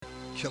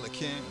Killer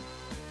King.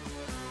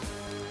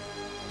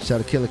 Shout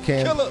out to Killer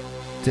Cam. Killer.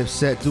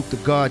 Dipset, Duke the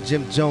God,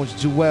 Jim Jones,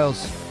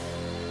 Jewels.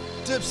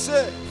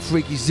 Dipset.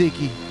 Freaky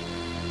Zeke. New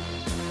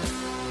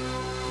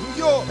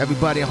York.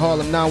 Everybody in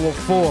Harlem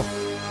 914.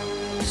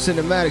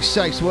 Cinematic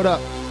Shikes, what up?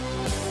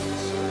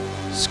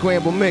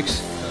 Scramble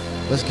Mix.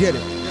 Let's get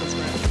it.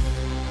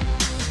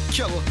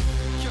 Killer.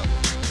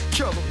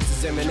 Killer.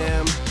 This is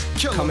Eminem.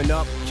 Killer. Coming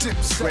up.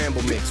 Dipset.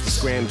 Scramble Mix with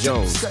Scram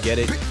Jones. Get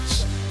it?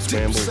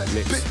 Scramble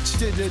Mix.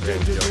 Damn.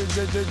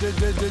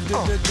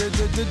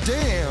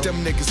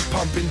 Them niggas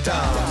pumping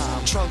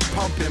dimes. Trunk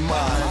pumping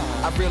mine.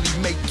 I really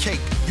make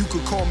cake. You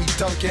could call me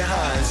Duncan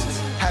Hines.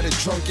 Had a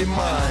drunken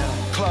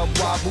mind. Club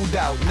wobbled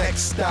out.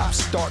 Next stop,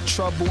 start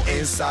trouble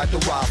inside the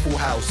Waffle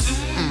House.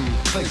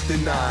 Click the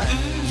 9.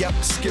 Yep,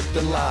 skip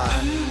the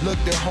line.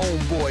 Looked at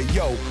homeboy.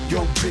 Yo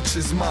bitch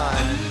is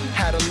mine.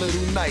 Had a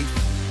little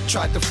knife.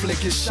 Tried to flick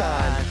his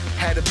shine.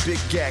 Had a big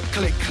gag,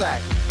 click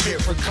clack,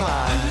 hit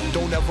recline.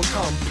 Don't ever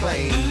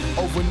complain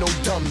over no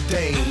dumb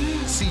dame.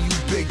 See you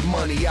big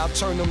money, I'll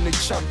turn them to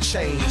chump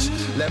change.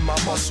 Let my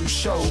muscle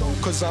show,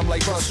 cause I'm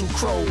like Russell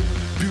Crowe.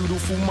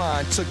 Beautiful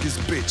mind took his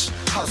bitch,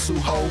 hustle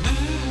ho.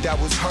 That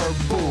was her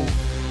boo.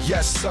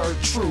 Yes sir,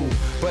 true,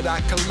 but I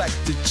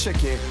collected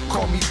chicken,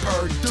 call me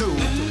Purdue.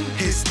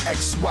 His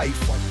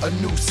ex-wife, a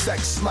new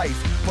sex life,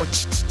 but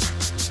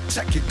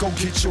check it, go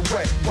get your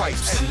wet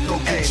wipes. Go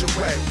get your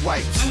wet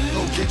wipes.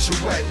 Go get your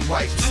wet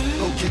wipes.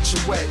 Go get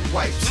your wet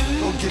wipes.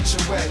 Go get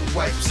your wet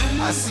wipes.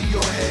 I see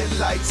your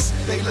headlights,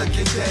 they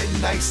looking dead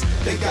nice.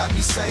 They got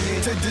me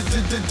saying, damn.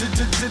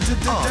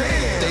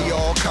 They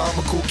all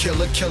comical,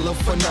 killer,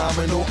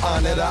 phenomenal.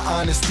 Honor the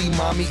honesty,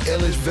 mommy,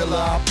 illish villa,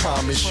 I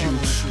promise you.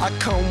 I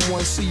come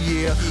once a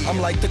year, I'm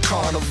like the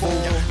carnival.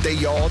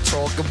 They all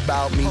talk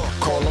about me,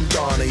 call them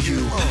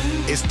Donahue.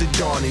 It's the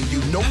dawn of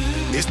you, nope,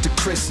 it's the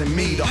Chris and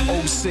me, the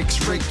 06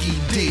 Ricky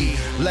D.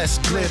 Less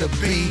glitter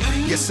B,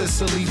 your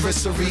Sicily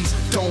visceries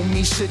don't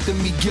mean shit to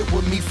me. Get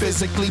with me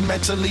physically,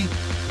 mentally,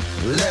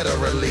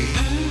 literally.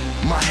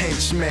 My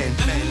henchmen,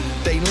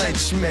 they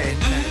lynchmen.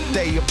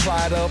 They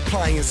apply the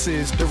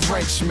appliances, the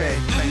wrenchmen.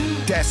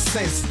 That's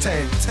since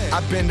 10.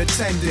 I've been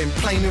attending,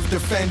 plaintiff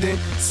defending,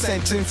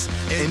 sentence,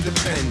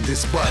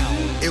 independence. But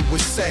it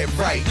was said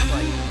right.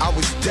 I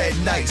was dead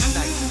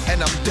nice,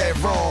 and I'm dead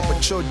wrong,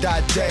 but you'll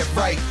die dead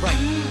right.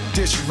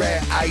 Dish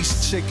red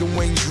ice, chicken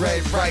wings,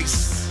 red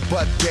rice.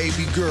 But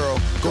baby girl,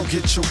 go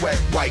get your wet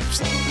wipes.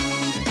 Time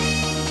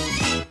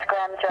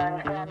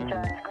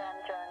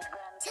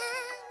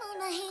on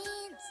my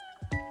hands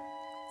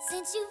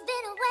since you've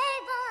been away,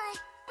 boy.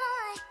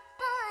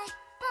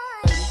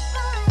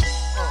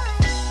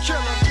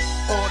 Killer,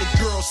 all the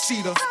girls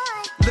see the.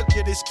 Look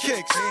at his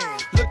kicks,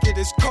 look at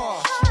his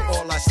car.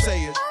 All I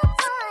say is,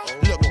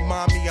 look,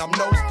 mommy, I'm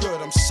no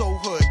good. I'm so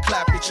hood.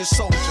 Clap at your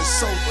soldiers,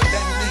 sober,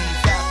 then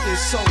leave after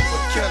it's over.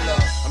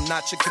 Killer, I'm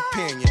not your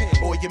companion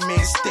or your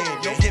man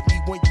stand. Don't hit me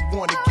when you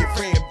wanna get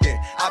rammed in.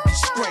 I be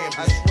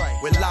scrambling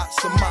with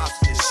lots of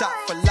mobsters, shot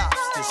for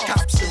lobsters,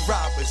 cops and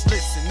robbers.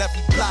 Listen,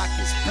 every block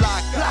is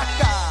block.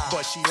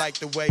 But she like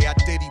the way I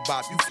diddy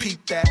bop. You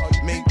peep that?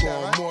 Mink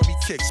on Maury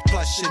kicks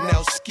plus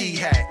Chanel ski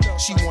hat.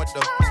 She want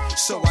the,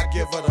 so I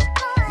give her the.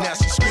 Now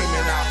she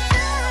screaming out,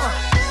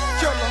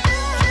 killer.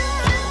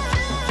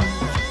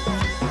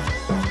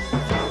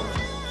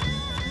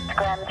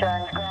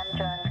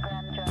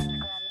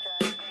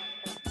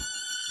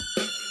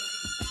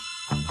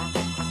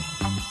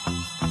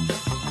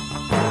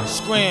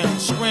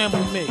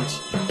 Scramble mix.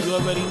 You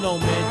already know,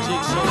 man.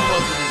 Jigsaw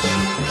puzzle this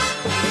shit.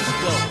 Let's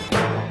go.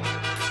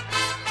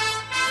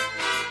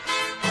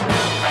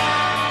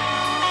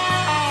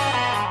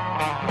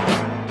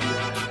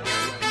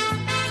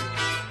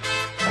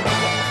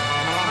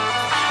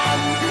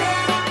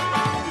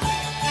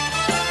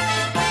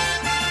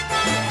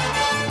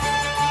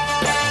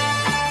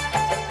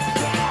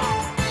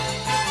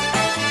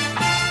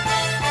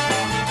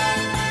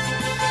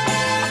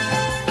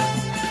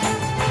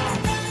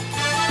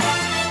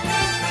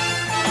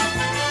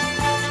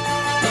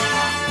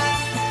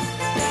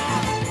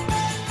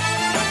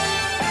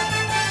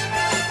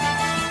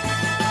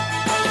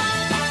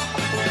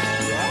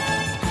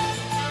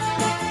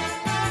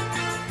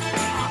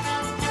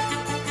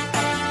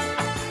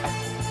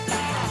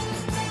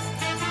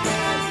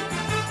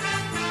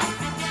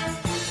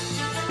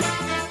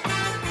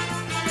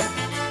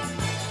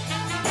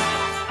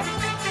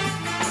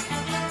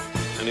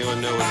 Anyone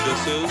know what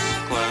this is,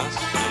 class?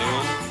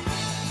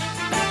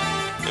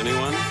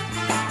 Anyone?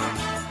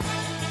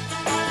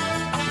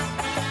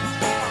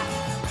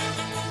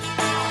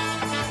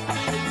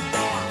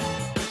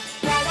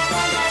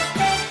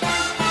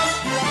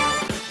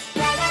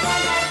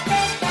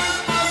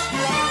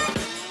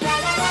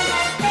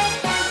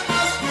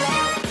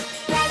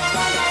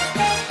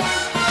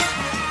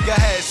 Your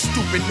head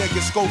stupid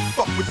niggas go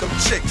fuck with them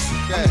chicks.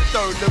 I'm the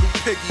third little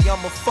piggy,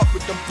 I'ma fuck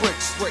with them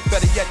bricks.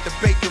 Better yet, the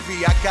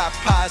bakery, I got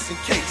pies and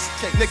cakes.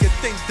 Nigga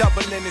think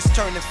doubling is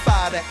turning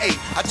 5 to 8.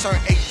 I turn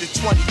 8 to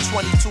 20,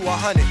 20 to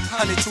 100,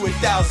 100 to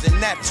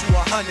 1,000, that to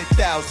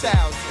 100,000.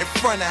 In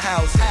front of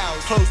houses,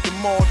 close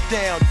them all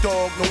down,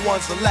 dog, no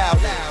one's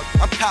allowed.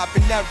 I'm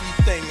copping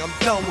everything, I'm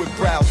done with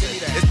browsing.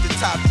 It's the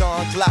Top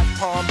Don,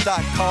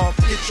 GlockPalm.com.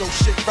 Get your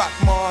shit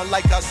Rockmon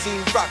like I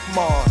seen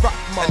Rockmon.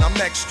 And I'm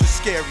extra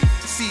scary.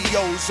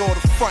 CEOs all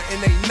the front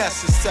and ain't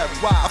necessary.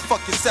 I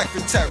fuck your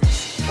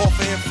secretaries.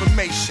 Offer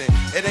information,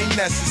 it ain't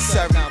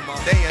necessary.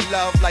 They in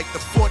love like the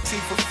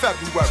 14th of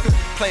February.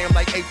 Play them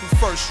like April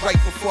 1st,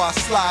 right before I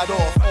slide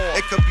off.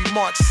 It could be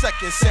March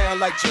 2nd, sound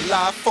like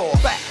July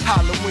 4th.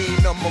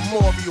 Halloween or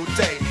Memorial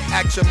Day.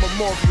 Action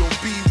Memorial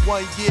be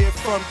 1 year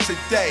from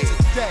today.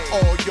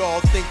 All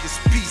y'all think is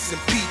peace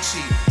and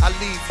peachy. I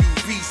leave you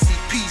VC,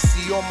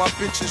 PC, all my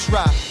bitches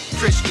rock.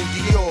 Christian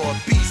Dior,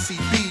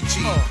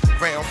 BCBG.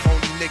 Round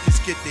phony niggas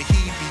get the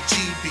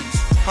heebie-jeebies.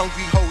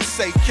 Hungry hoes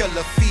say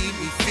killer, feed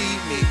me,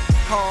 feed me.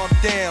 Calm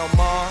down,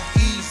 ma,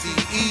 easy,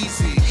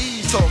 easy.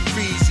 Talk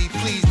greasy,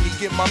 please me,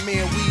 get my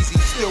man Weezy.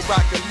 Still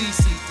rock a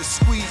Lisi, the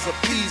squeeze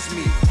appease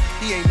me.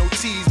 He ain't no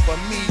tease but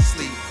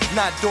measly.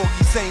 Not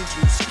doggies,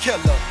 angels,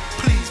 killer.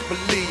 Please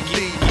believe,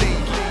 leave.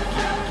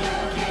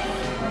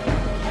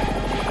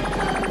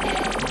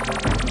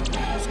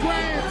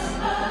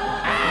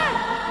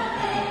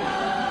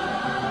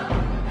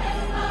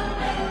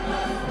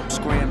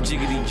 Scram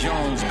Jiggity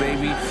Jones,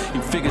 baby.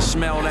 You figure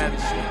smell that.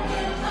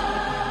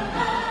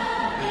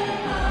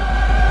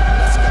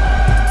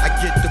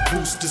 I get the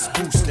boosters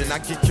boosting, I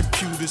get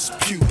computers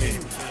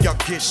puting. Y'all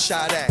get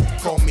shot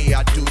at, call me,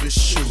 I do the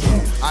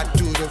shooting. I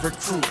do the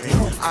recruiting,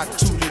 I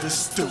tutor the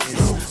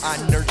students. I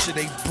nurture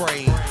their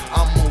brain,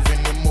 I'm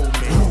moving the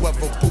movement.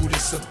 Whoever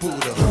Buddha's a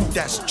Buddha,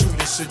 that's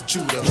Judas or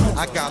Judah.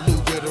 I got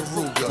Luga to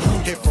Ruger,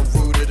 hit from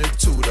Ruder to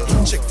Tudor.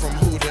 Chick from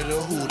Hooter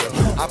to Hooter,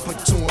 I put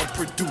 2 in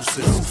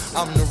producers.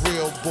 I'm the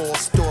real ball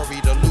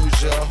story, the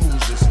loser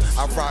Hoosiers.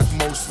 I rock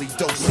mostly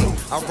dosey,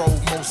 I roll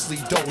mostly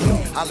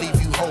dolly. I leave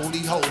you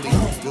holy,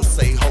 you'll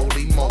say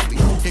holy moly.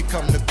 Here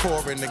come the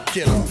core and the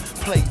killer,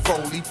 play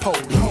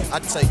roly-poly. I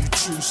tell you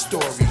true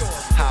stories,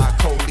 high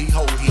holy.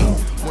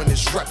 When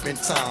it's reppin'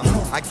 time,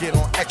 I get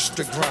on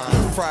extra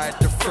grind. Fried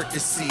the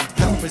fricassee,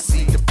 pepper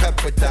seed, the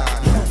pepper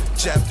dime.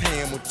 Jeff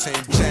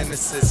Hamilton,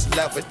 Genesis,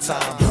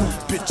 Levitime.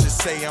 Bitches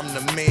say I'm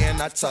the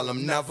man, I tell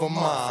them never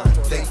mind.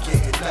 They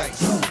getting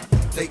nice,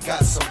 they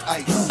got some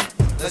ice.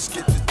 Let's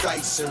get the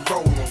dice and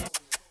roll them.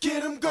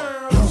 Get them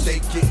girls, they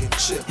getting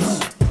chips,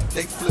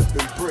 they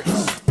flipping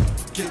bricks.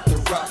 Get the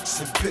rocks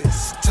and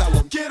pits, tell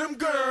them get them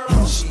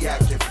girls. She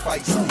acting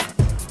feisty,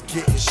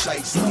 getting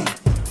shiesty.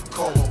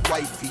 Call her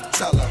wifey,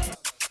 tell her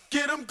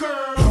get them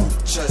girls.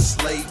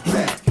 Just lay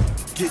back,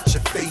 get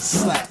your face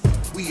slapped.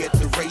 We at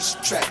the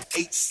racetrack,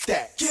 8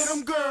 stacks. Get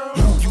them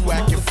girls. You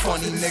acting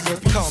funny,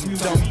 nigga. Come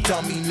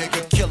dummy,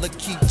 nigga. Killer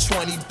keep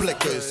 20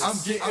 blickers. I'm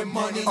getting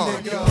money,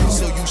 nigga.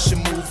 So you should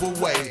move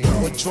away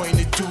or join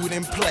the dude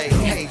and play.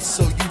 Hey,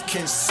 so you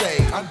can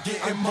say I'm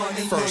getting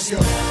money, first.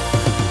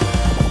 Nigga.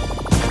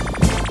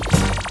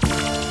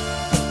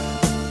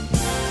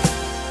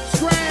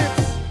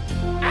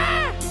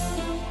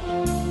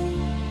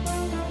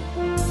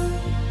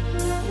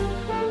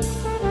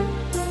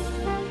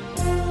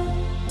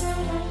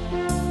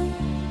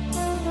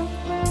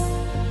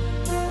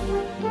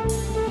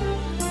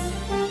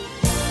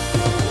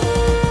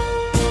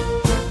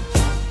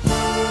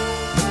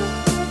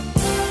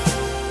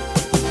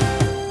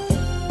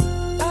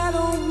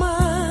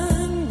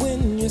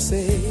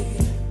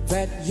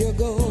 You're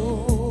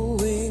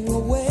going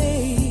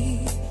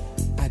away.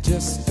 I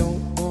just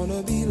don't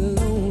wanna be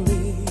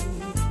lonely.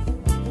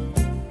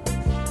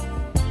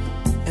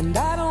 And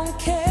I don't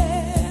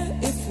care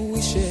if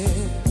we share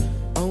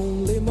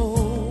only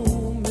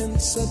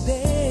moments a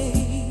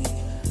day.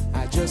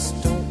 I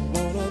just don't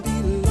wanna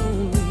be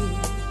lonely.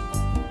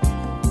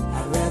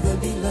 I'd rather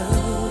be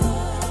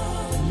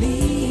loved,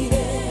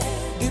 needed,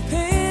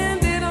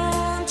 depended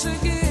on to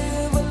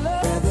give a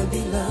love. Rather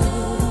be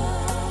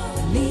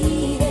loved,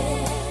 needed.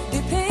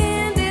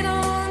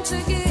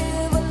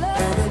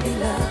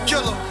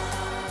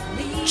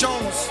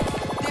 Jones,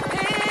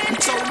 we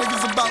told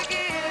niggas about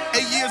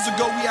 8 years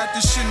ago we had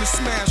this shit in the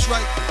smash,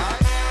 right?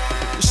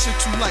 This shit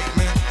too late,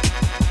 man.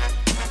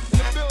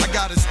 I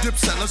got his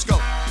Dipset, let's go.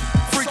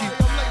 Freaky.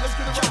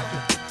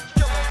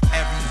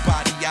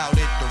 Everybody out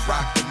at the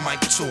Rock the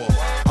Mic tour.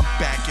 I'm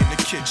back in the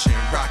kitchen,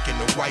 rocking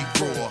the white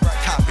raw.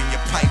 Copping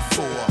your pipe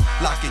for,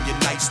 locking your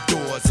nice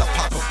doors. I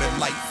pop up in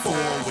light 4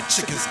 with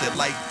chickens that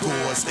like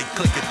gores. They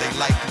click it, they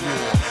like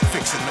war.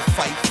 Fixing to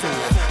fight for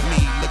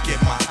me. Look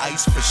at my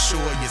ice for sure,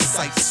 your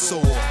sight's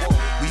sore.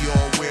 We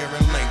all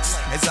wearing links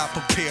as I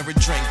prepare a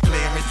drink,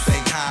 glaring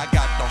thing. How I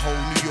got the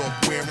whole New York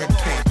wearing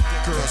pink.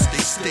 Girls, they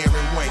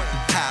staring wink.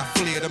 High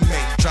flare to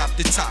make. Drop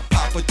the top,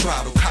 pop a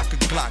throttle, cock a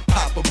Glock,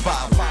 pop a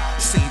bottle.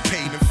 Seen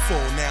paid in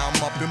full, now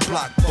I'm up in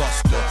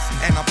Blockbuster.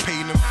 And I'm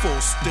paid in full,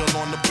 still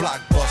on the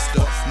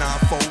blockbuster.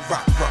 9-4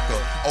 rock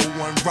rucker,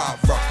 01 rock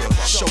rucker.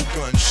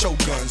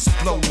 Shoguns,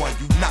 blow one,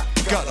 you not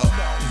gutter.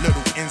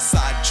 Little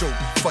inside joke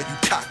for you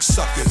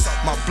cocksuckers.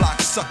 My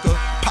block sucker,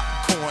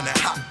 popcorn and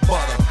hot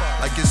butter.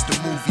 Like it's the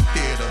movie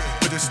theater,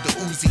 but it's the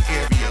Uzi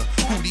area.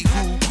 Hootie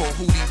hoo, call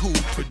hootie hoo,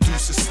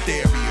 produce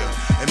hysteria.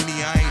 And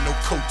me, I ain't no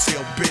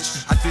coattail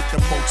bitch. I did the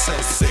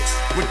Motel 6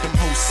 with them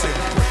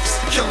wholesale bricks.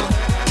 Killer,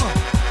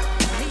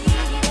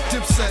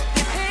 Dipset.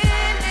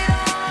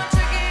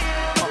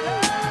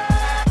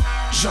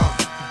 Jump,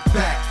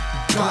 back,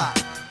 block,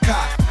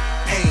 cock,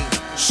 aim,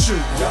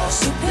 shoot. Y'all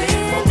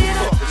supreme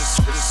motherfuckers.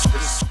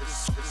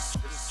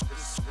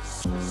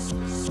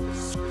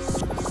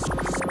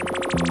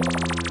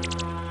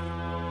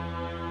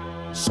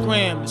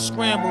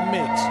 Scramble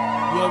mix.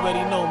 You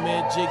already know,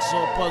 man.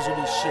 Jigsaw puzzle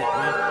this shit,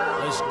 man.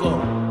 Let's go.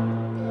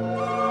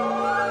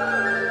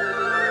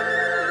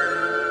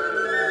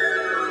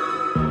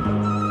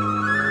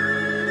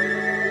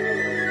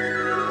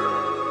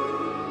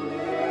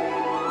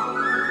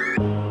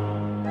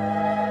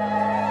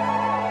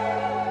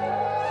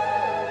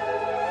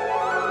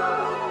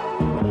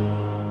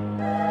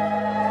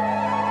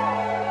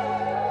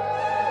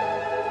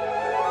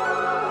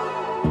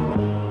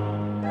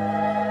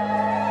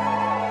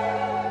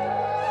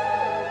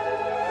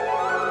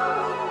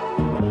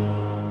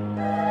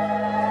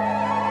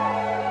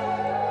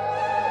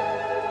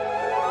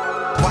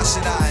 Why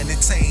should I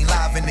entertain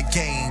live in the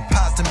game?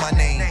 Positive my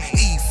name,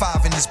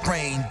 E5 in his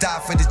brain,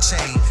 die for the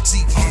chain.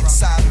 Zeke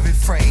inside of it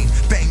frame,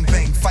 bang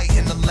bang, fight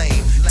in the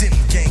lane. Dip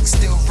gang,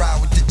 still ride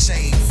with the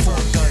chain. 4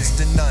 guns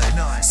to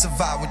none,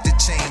 survive with the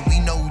chain. We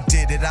know who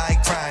did it, I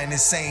ain't crying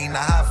insane.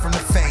 I hide from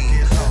the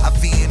fame, I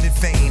be in the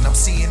vein, I'm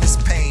seeing this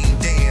pain.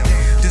 Damn,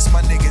 this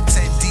my nigga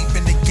 10 deep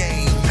in the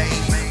game,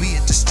 man. We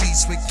hit the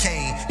streets with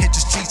Kane, hit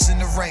the streets in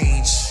the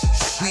range.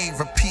 We ain't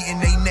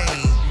repeating they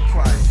name.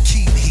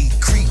 Keep heat,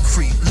 creep,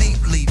 leap,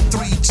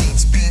 3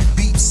 Jeeps,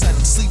 beep, son,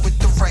 sleep with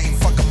the rain.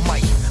 Fuck a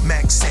mic,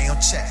 max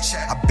sound check.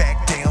 I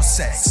back down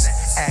sex.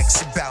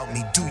 Ask about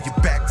me, do your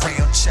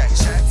background check.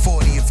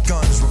 40 of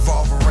guns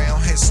revolve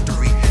around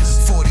history.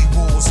 40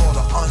 rules, all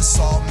the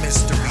unsolved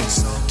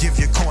mysteries. Give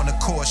your corner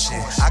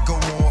caution, I go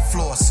on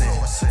flossing.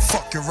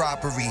 Fuck your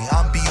robbery,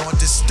 I'm beyond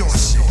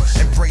distortion.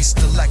 Embrace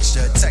the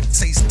lecture, tech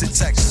taste the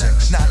texture.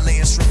 Not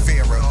Lance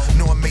Rivera,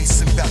 nor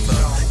Mason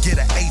Bella. Get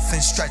an 8th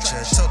and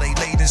stretcher, till they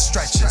laid in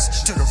stretchers.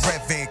 Till the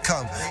red van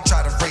come,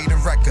 try to raid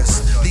and wreck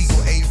us.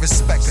 Legal aid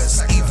respect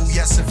us, evil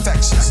yes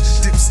infectious.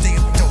 Dip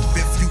stamp dope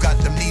if you got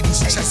them needles,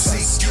 check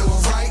us. You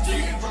alright?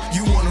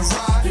 You wanna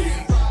ride?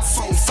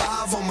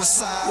 4-5 on my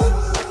side.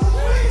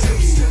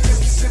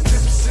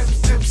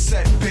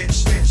 Dipset,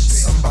 bitch.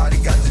 Somebody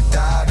got to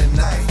die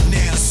tonight.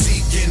 Now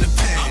seek in the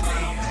pen.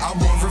 I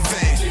want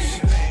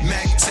revenge.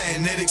 Mac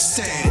 10, it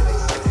extend.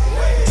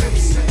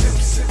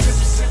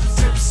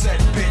 Dipset,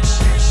 bitch.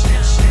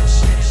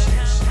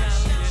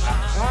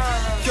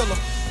 Killer.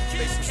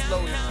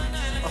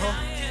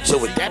 So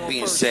with that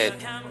being said,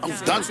 I'm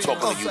done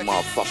talking to you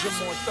motherfuckers.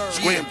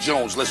 Scram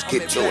Jones, let's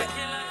get to it.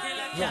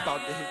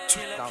 About to hit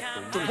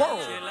 2,000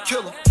 world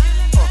killer.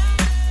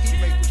 He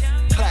make us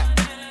clap,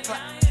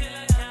 clap.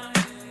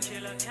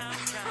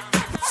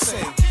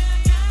 Sing.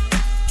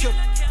 Killer.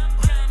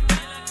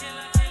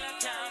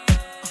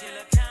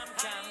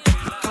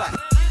 Clap.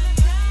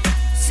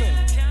 Sing.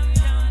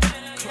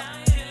 Clap.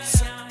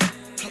 Sing.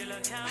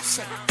 Clap.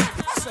 Sing.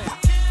 Sing.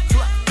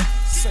 Clap.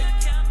 Sing.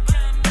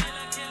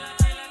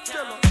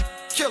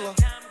 Killer.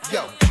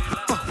 Yo.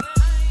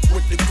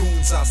 With the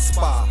goons I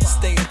spy,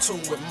 stay in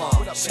tune with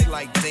mom. She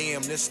like,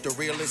 damn, this the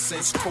realest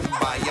since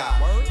Kumbaya.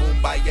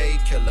 Kumbaya,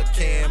 Killer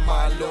Cam,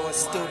 my lord,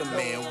 still the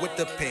man with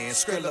the pen.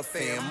 Skrilla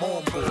fam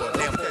on board.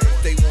 Now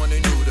they wanna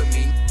new to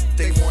me,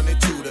 they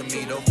wanted two to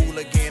me. The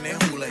hooligan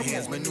and hula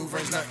hands,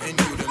 maneuvering's nothing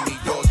new to me.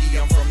 Doggy,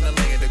 I'm from the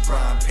land of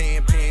grime.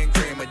 Pan,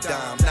 gram a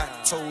dime,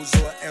 not toes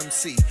or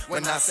MC.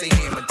 When I say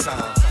hammer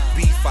time,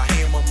 beef I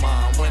hammer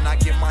mine. When I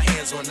get my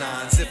hands on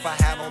nines, if I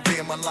had on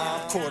Bama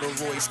Lime,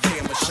 corduroys,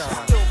 camera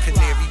shine.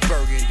 Canary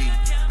burgundy,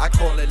 I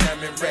call it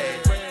lemon red.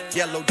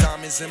 Yellow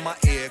diamonds in my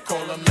ear,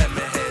 call them lemon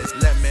heads.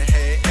 Lemon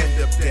head,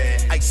 end up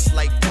dead. Ice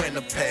like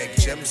Winnipeg,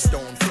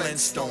 gemstone,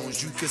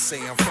 Flintstones. You could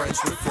say I'm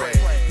friends with Fred.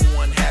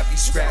 One happy,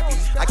 scrappy,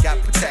 I got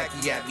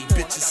Pataki at me.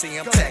 Bitches say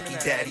I'm tacky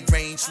daddy.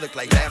 Range look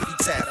like Laffy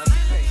Taffy.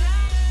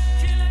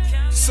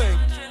 Sing.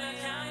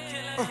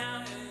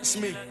 It's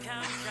me.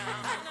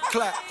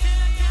 Clap.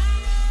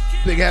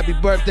 Big happy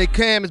birthday,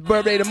 Cam. It's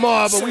birthday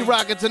tomorrow, but we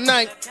rockin'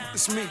 tonight.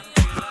 It's me.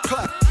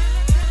 Clap. I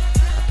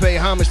pay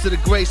homage to the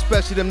greats,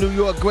 especially them New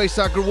York greats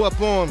I grew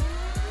up on.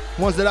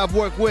 Ones that I've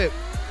worked with.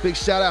 Big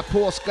shout out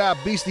Paul Scott,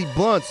 Beastie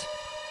Blunts,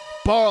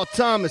 Paul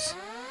Thomas.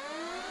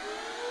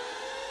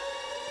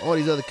 All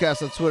these other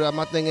cats on Twitter.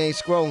 My thing ain't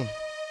scrolling.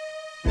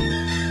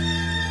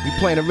 We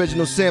playing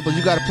original samples.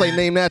 You gotta play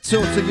Name That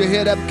Tune till you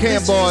hear that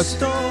Cam bars.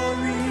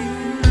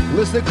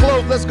 Listen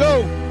close, let's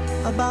go.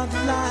 About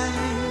life,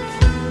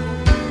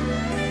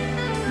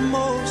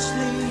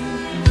 mostly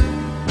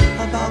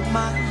about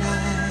my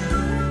life.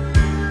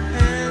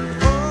 And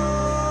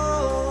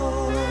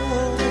oh,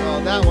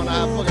 that one. I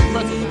have fucking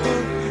pretzels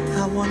on.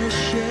 I wanna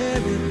share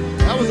it.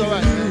 That was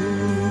alright, man.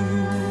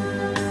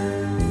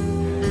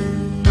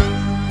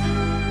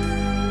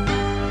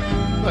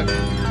 Look.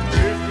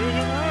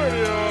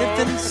 If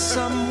in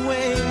some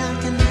way I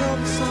can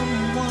help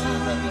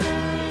someone,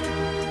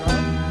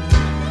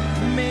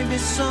 maybe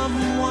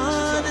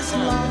someone is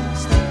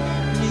lost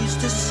and needs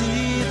to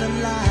see the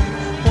light.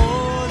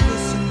 Oh,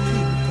 listen,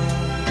 people,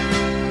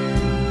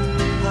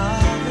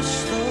 our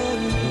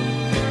story,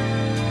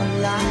 our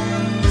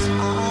lives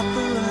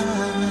opera.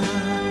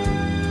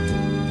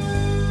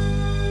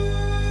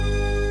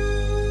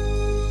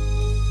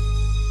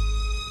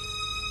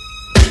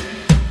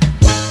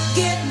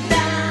 Get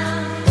down.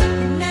 We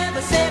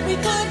never said we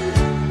couldn't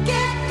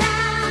get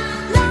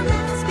down. Love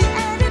must be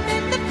added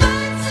in the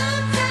fun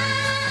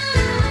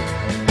sometime.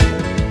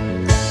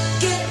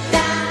 Get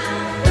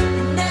down. We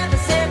never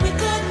said we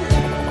couldn't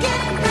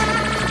get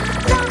down.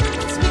 Love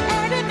must be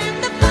added in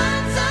the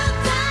fun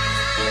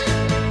sometime.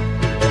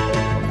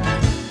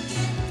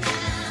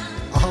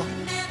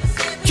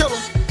 Kill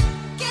 'em.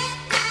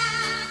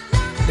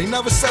 They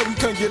never said we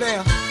couldn't get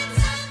down.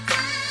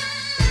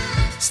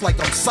 It's like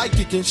I'm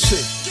psychic and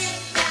shit.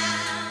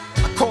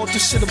 I called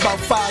this shit about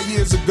 5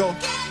 years ago.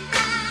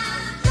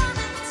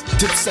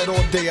 Dipset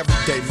all day,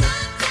 every day, man.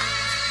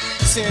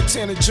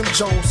 Santana, Jim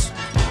Jones,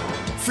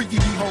 Freaky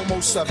D Homo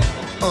 7.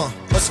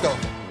 Let's go.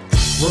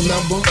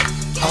 Remember,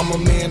 I'm a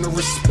man of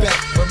respect.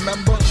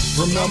 Remember,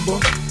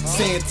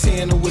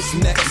 Santana was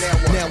next.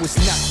 Now it's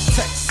not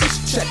Texas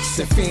checks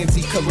and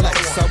fancy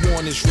collects. I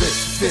want his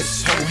wrist,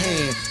 fist, whole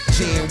hand,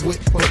 jam with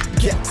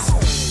baguettes.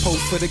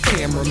 Pose for the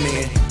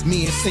cameraman,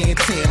 me and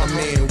Santana,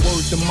 man.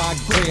 Word to my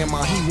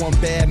grandma, he one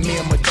bad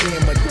man, my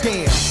jammer,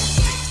 damn.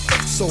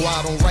 So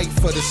I don't write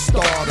for the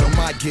stardom,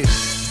 I get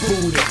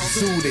booted,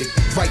 zooted,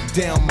 write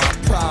down my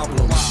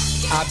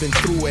problems. I've been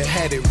through it,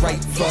 had it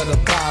right for the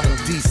bottom.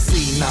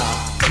 DC,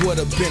 nah,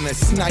 would've been a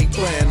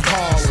sniper in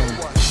Harlem.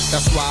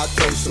 That's why I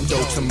throw some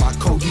dough to my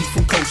Cody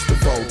from Coast to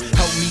Vogue.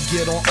 Help me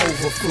get on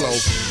overflow.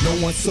 No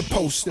one's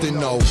supposed to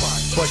know,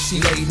 but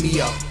she laid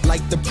me up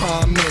like the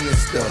Prime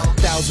Minister.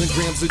 1,000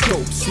 grams of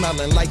dope,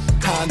 smelling like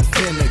cotton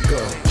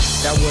vinegar.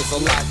 That was a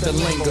lot to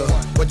linger,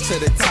 but to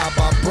the top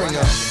I bring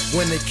her.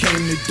 When it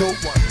came to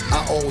dope,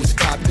 I always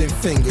copped in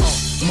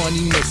fingers.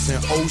 Money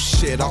missing, oh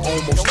shit, I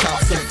almost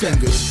chopped some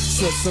fingers.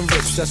 Slipped some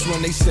rips, that's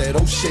when they said,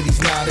 oh shit,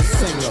 he's not a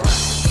singer.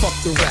 Fuck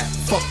the rap,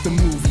 fuck the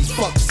movies,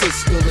 fuck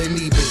Siskel and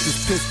Ebert.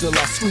 This pistol,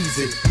 I squeeze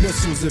it,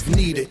 missiles if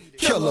needed.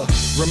 Killer,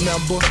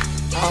 remember?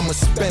 I'ma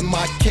spend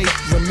my cake,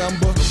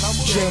 remember?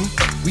 Jim,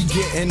 we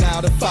getting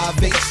out of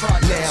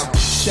 5/8 now.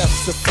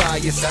 Chefs of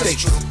fire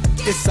steaks.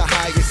 It's a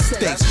higher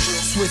stakes.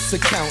 Swiss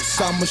accounts,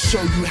 I'ma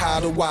show you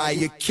how to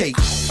wire cake.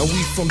 And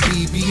we from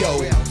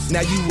BBO, now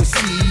you a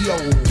CEO.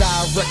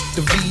 Direct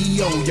the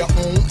VO, your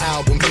own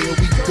album, here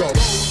we go.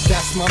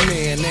 That's my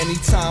man,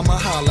 anytime I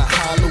holler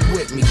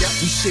with me.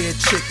 We shared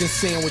chicken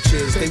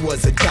sandwiches, they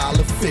was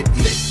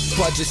 $1.50.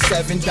 Budget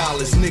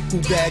 $7,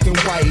 nickel bag and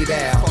white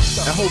owl.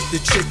 I hope the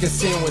chicken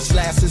sandwich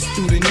lasts us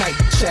through the night,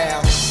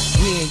 child.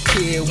 We ain't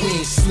care, we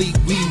ain't sleep,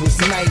 we was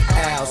night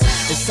owls.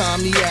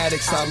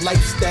 Insomniatics, our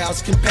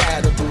lifestyles compatible.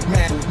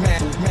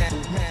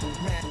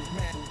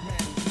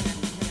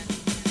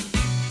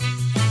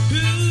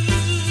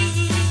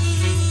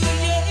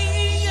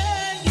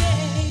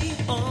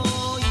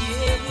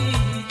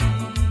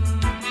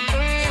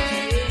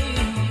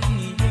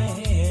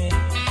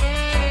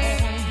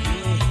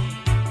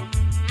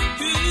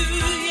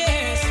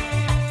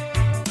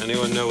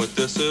 Anyone know what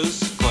this is,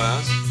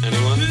 class?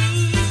 Anyone?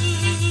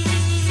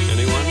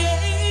 Anyone?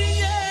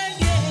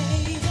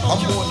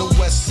 I'm on the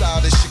west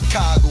side of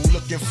Chicago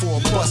looking for a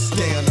bus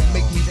down to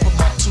make me put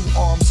my 2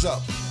 arms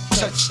up.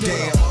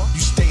 Touchdown,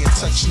 you stay in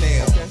touch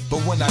now.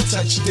 But when I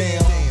touch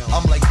down,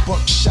 I'm like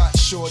buckshot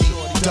shorty,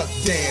 duck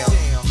down.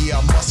 Yeah,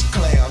 I must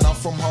clown, I'm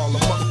from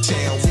Harlem,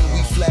 uptown. When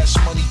we flash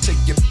money, take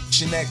your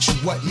bitch and ask you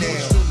what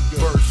now?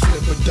 Bird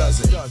flip a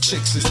dozen,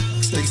 chicks is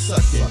stay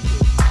sucking.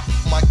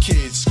 My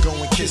kids go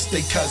and kiss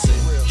they cousin.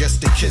 Guess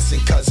they kissing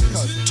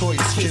cousins.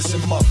 Toys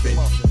kissing muffin.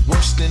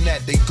 Worse than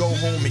that, they go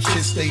home and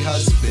kiss they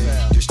husband.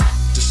 Just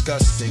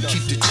disgusting.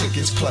 Keep the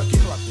chickens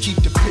clucking.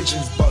 Keep the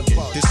pigeons bugging.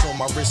 This on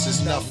my wrist is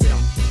nothing.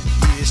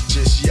 Yeah, it's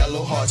just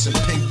yellow hearts and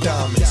pink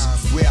diamonds.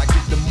 Where I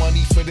get the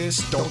money for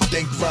this, don't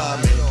think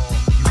rhyming.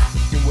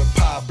 You with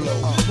Pablo,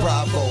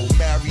 Bravo,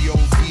 Mario,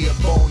 Via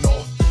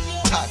Bono,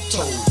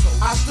 Tato.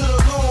 I stood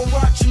alone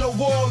watching the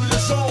wall in the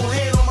zone,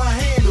 hand on my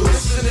handle,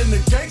 listening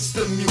to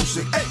gangster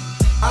music. Hey,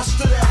 I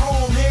stood at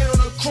home, hand on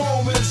the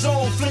chrome in the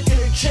zone, flicking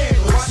the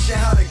candles, watching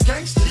how the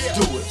gangsters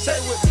do it. Say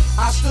with me.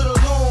 I stood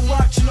alone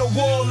watching the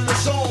wall in the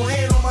zone,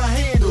 hand on my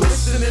handle,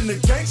 listening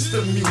to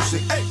gangster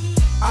music. Hey,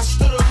 I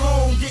stood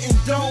alone getting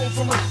domed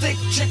from a thick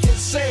chicken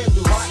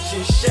sandwich,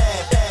 watching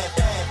Shad.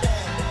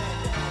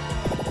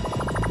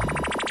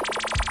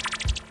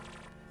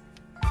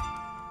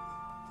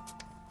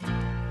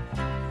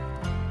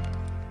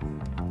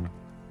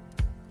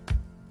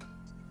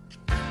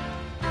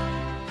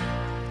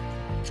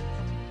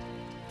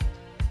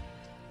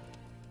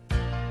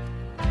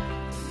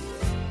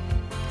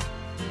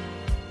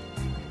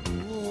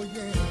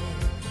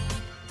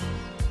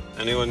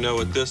 Anyone know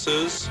what this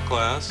is,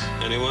 class?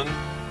 Anyone?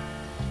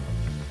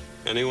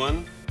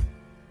 Anyone?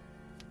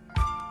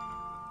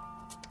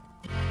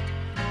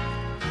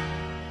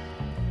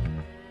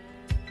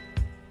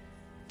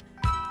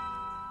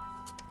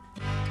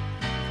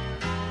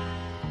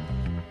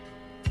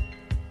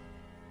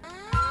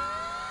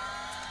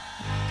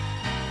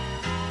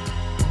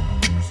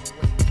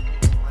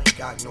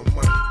 Got no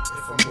money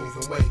if I'm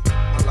moving away.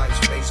 My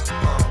life's based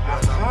upon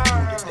what I'ma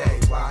do today.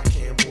 Why I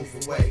can't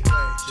move away?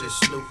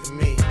 Just looking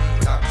me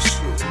without the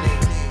scrutiny.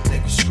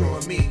 Niggas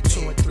screwing me.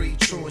 2 and 3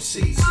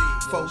 truancies.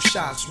 4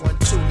 shots, 1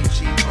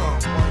 eulogy,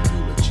 1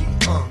 eulogy,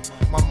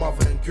 My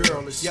mother and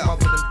girl is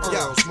smothered in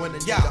pearls. When a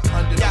nigga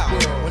under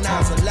the world. When I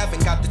was 11,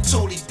 got the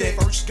toolie dick.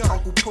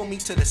 Uncle pulled me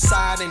to the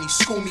side and he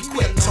schooled me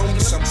quick. Told me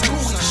some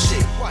schooly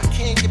shit. Why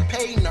can't get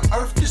paid in the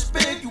earth this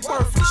big? You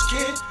worthless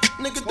kid.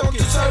 Nigga don't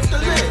deserve to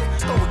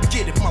live. Go and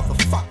get it,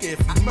 motherfucker, if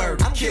you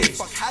murder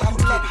kids. I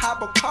love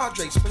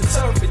hypochondriates,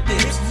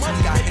 preservatives.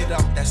 Money got hit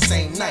up that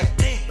same night.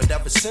 But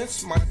ever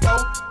since, my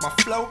dough, my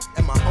flow,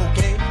 and my whole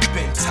game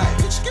been tight.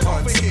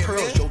 Buns and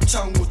pearls, your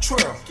tongue will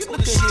twirl.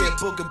 Look at here,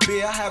 booger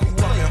beer, I have you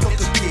walking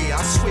hooker gear.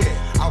 I swear,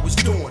 I was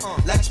doing,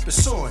 let's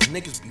pursuing.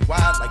 Niggas be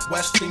wild like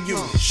Western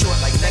Union. Short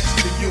like next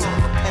to you,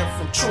 repent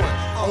from truant.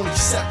 Only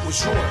set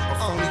was ruined, my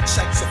phony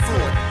checks are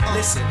fluent.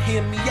 Listen,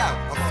 hear me out,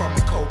 I'm from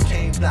a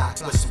cocaine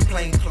block with some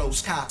plain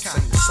clothes cops.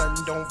 And the sun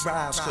don't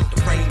rise, but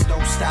the rain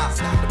don't stop.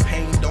 The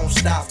pain don't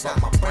stop,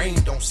 but my brain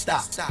don't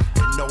stop.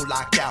 With no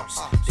lockouts,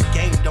 the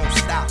game don't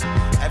stop.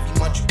 Every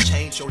month you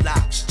change your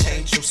locks,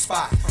 change your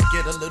spot.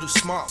 Get a little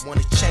smart,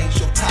 wanna change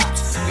your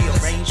tops.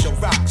 Rearrange your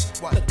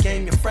rocks. Look,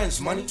 game your friends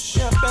money.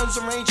 Yeah, Benz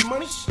arrange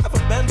money. Have a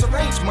Benz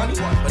arrange money.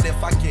 But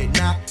if I get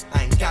knocked,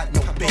 I ain't got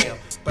no bail.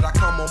 But I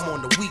come home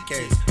on the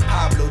weekends,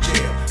 Pablo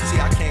jail. See,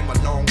 I came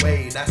a long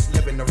way, that's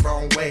living the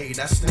wrong way.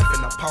 That's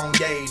sniffing a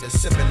Ponye, that's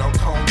sipping on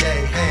Cognac.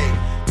 Hey,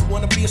 you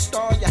wanna be a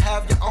star, you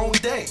have your own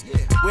day.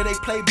 Where they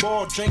play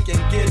ball, drink, and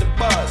get a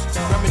buzz.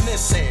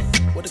 Reminiscing,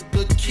 what a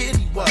good kid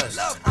he was.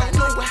 I don't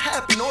know what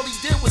happened, all he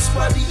did was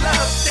what he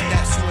loved.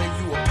 That's when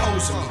you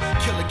opposing me,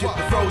 killer get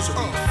the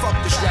rosary. Fuck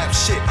this rap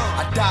shit,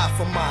 I die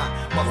for mine,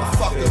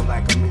 motherfucker. I feel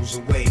like I'm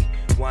losing weight.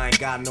 Why I ain't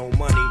got no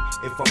money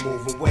if I'm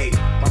moving weight?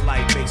 My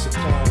life based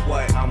upon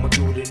what I'ma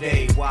do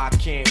today. Why I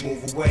can't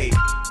move away?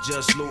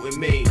 Just looting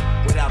me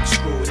without the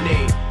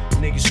scrutiny.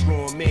 Niggas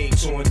screwing me,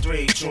 2 and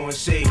 3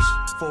 truancies.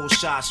 4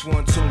 shots,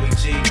 1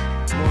 eulogy,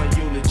 1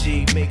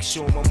 eulogy. Make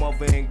sure my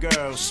mother and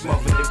girls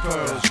smothered in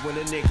pearls. When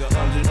a nigga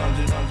under.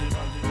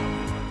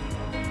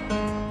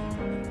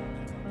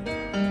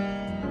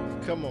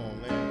 Come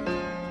on, man.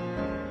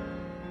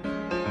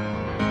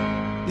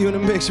 You in the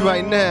mix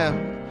right now.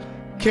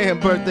 Cam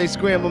birthday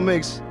scramble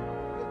mix.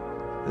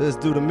 Let's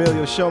do the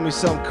Emilio show me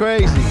something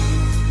crazy.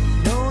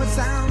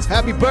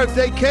 Happy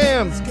birthday,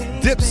 Cam.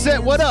 Dipset,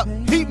 what up?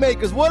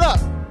 Heatmakers, what up?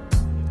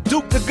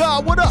 Duke the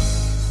God, what up?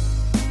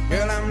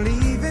 Girl, I'm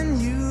leaving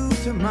you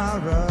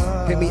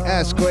tomorrow. Hit me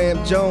at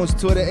Scram Jones,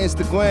 Twitter,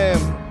 Instagram.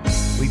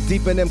 We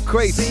deep in them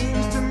crates. We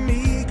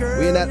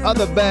in that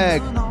other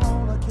bag.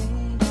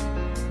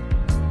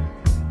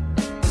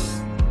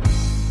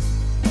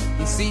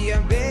 You see a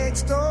big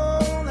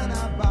stone and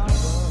I borrow.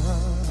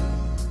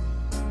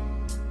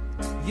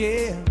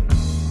 Yeah.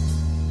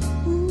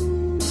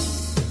 Ooh,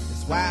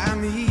 that's why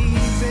I'm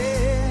easy.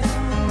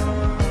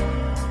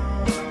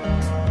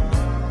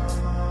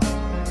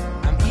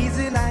 I'm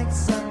easy like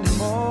Sunday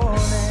morning.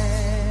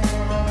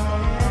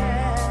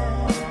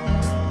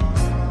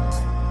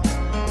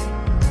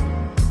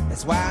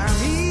 That's why I'm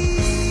easy.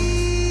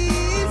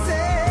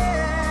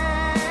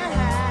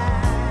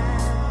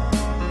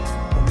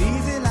 I'm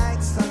easy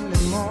like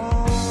Sunday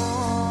morning.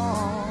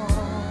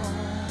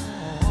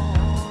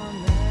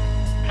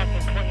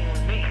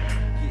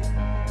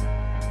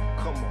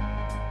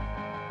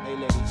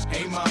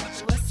 Hey mom,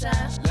 What's up?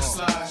 let's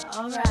slide.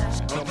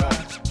 Alright.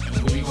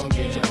 Alright, we gon'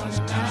 get it on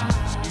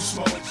tonight. You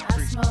smoke,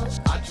 I smoke.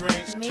 I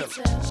drink. Me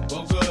too.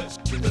 Well good,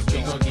 because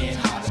we gon' get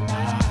hot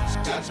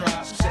tonight. Got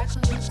drops, Got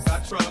clues.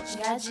 got trucks.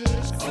 Got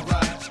jigs.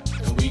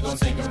 Alright, and we gon'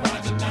 take a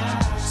ride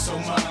tonight. So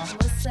mom,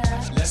 What's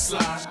up? let's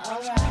slide.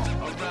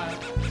 Alright.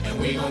 And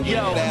we gon' get it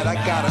on That I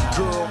got a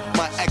girl,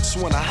 my ex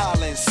wanna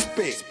holler and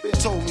spit.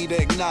 Told me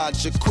to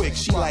acknowledge her quick.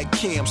 She like,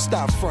 Cam,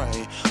 stop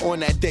frontin' on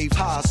that Dave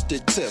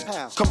Hostert tip.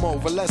 Come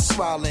over, let's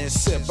swallow and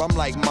sip. I'm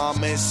like,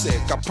 mama and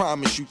sick, I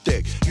promise you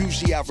thick.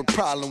 Usually I have a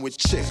problem with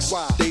chicks.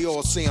 They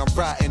all say I'm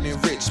rotten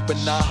and rich, but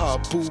nah, her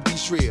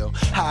boobies real.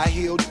 High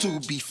heel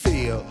doobie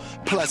feel.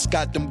 Plus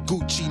got them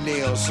Gucci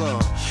nails,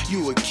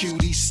 You a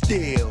cutie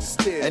still.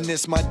 And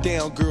this my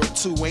down girl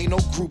too, ain't no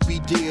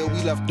groupie deal.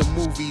 We left the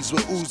movies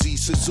with Uzi,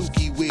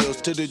 Suzuki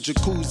wheels to the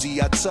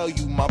jacuzzi. I tell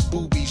you, my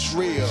boobie she's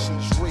real.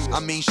 I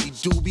mean, she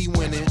do be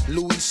winning,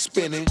 Louis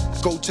spinning.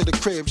 Go to the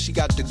crib, she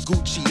got the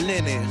Gucci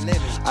linen.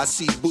 I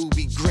see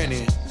Booby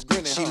grinning.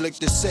 She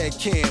looked and said,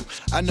 Cam,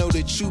 I know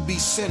that you be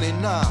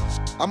sinning. Nah,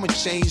 I'm a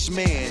changed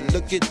man.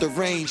 Look at the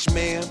range,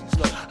 man.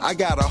 I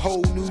got a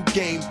whole new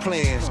game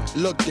plan.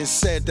 Looked and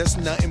said, that's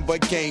nothing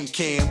but game,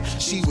 Cam.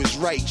 She was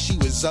right, she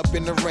was up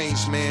in the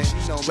range, man.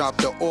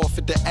 Dropped her off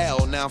at the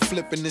L, now I'm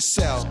flipping the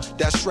cell.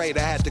 That's right,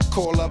 I had to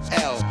call up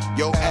L.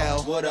 Yo,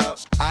 L, what up?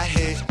 I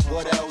hit,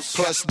 what else?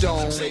 Plus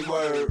Dome, say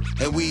word.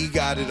 And we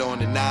got it on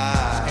the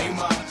night. Hey,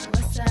 ma,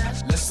 what's up?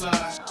 Let's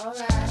slide.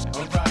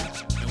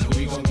 Alright. And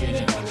we gon' get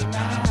it on the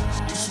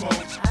night. You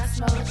smoke, I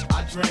smoke,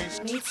 I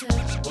drink, me too.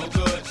 Well,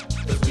 good,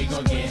 cause we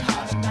gon' get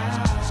hot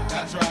tonight.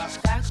 Got drops,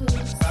 got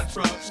cruise, got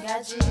trucks,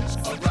 got G's.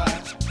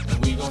 Alright,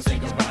 and we gon'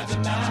 take a ride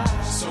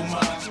tonight. So, ma,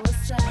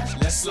 what's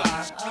up? Let's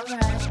slide.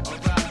 Alright.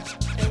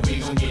 And we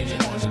gon' get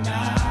it on the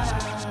night.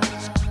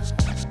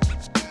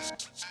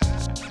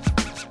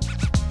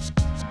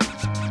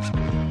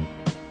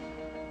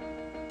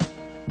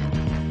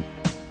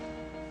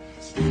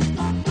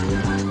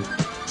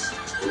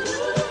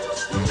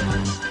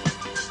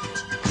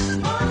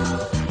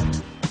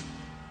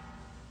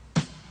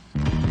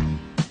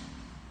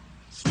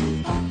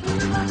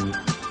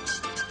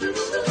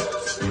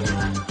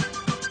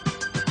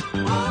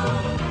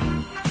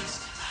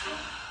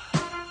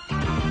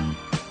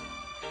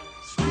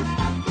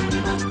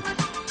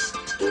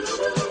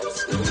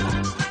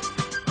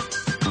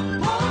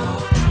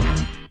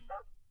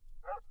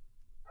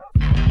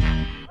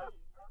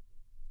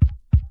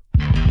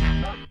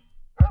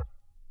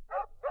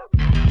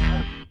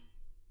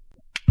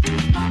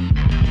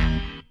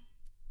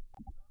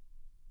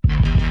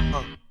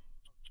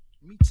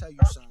 Tell you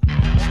something.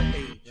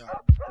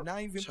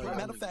 Not even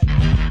matter of fact.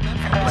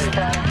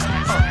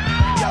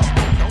 Yo,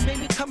 don't make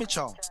me come at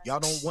y'all. Y'all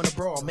don't wanna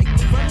brawl. Make me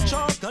run at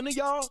y'all. Gun to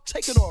y'all.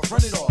 Take it off.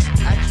 Run it off.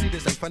 Actually,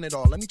 this ain't fun at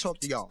all. Let me talk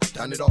to y'all.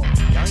 Done it all.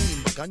 Y'all ain't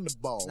even gun the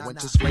ball. Went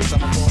to spray some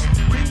ball.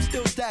 Cream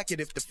still stack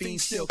it if the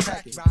fiend still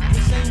crack it.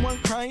 The same one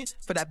crying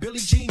for that Billie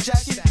Jean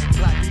jacket.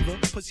 Black Beaver,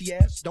 pussy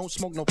ass. Don't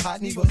smoke no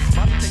pot neither.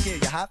 Mommy take care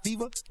of your hot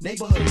fever.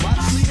 Neighborhood watch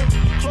sleeper.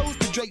 Close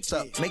the drapes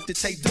up. Make the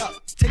tape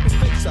duck. Take his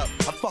face up.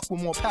 I fuck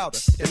with more powder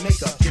and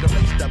makeup. Get him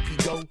laced up. He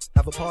go.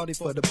 Have a party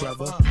for the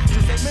brother.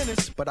 Just 8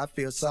 minutes, but I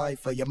feel sorry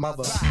for your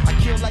mother. I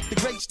killed like the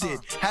greats did.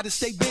 Had to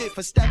stay big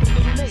for stabbing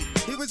little Nate.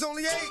 He was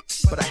only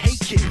 8, but I hate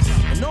kids.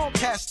 And all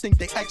cats think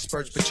they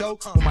experts, but yo,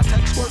 when my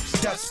text works,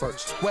 death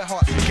spurts. Wear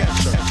hearts and get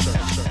shirts.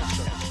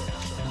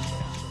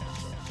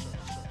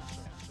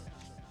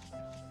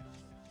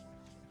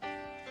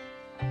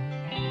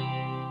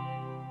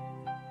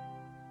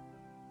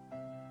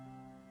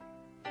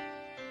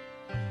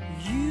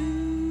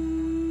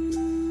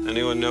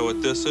 Anyone know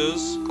what this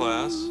is,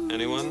 class?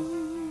 Anyone?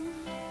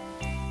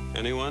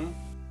 Anyone?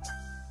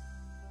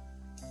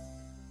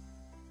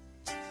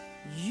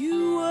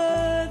 You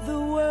were the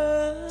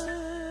world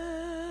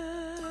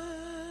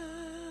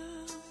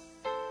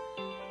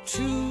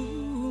to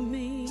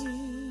me,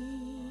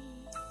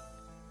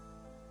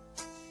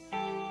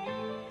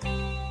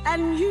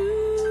 and you,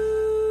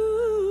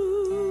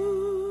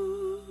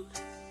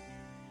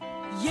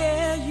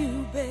 yeah,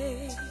 you,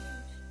 babe,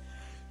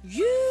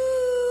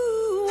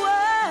 you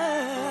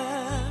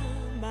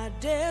were my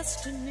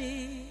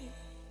destiny.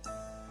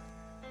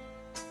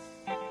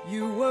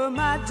 You were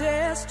my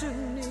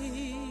destiny.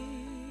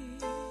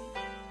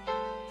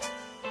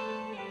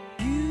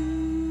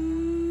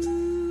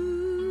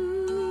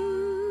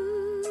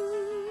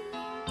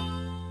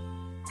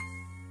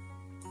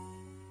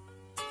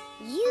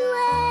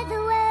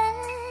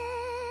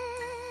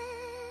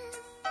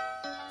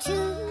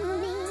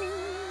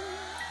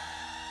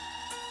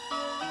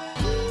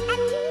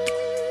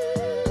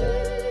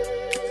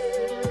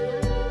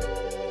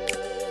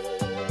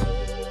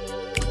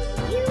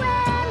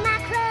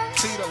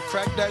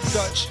 Crack that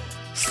Dutch.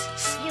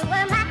 You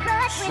were my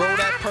crush. Roll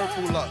that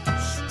purple up.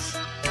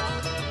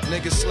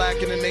 Niggas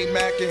slacking and they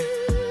macking.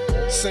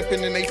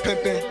 Simping and they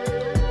pimping.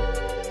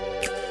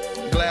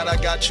 Glad I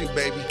got you,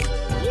 baby.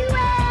 You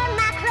were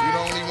my crush. You the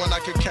only one I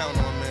could count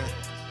on, man.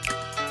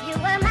 You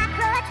were my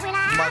crush when I.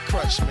 My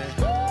crush, man.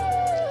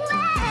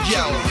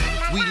 Yo,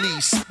 we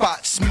leave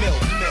spots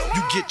milk.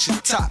 You get your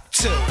top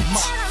till.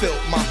 My fill,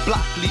 my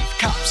block leave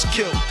cops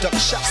killed. Duck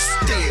shot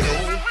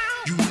still.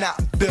 You not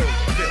built,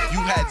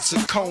 you had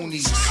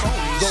zirconies.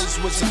 Those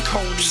were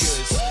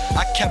zirconias.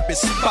 I kept it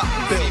spot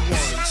built.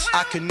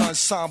 I can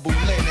ensemble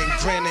linen,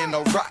 grinning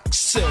a rock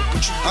silk.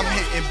 I'm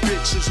hitting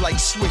bitches like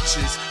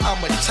switches.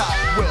 I'm a top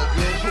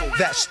wilt.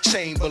 That's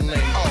Chamberlain.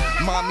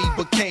 Mommy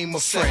became a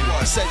friend.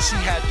 Said she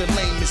had the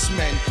lamest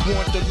men.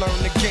 Wanted to learn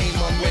the game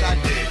on what I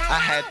did. I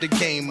had the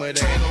game of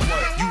them.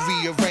 You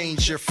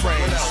rearrange your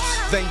friends,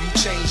 then you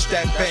change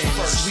that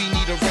Benz. We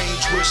need a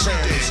range with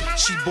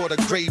friends. She bought a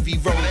gravy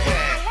roller.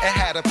 It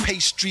had a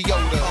pastry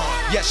odor.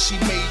 Yes, she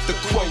made the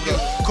quota,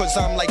 cause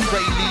I'm like Ray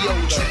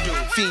Liotta.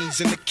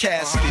 Fiends in the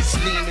caskets,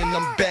 leaning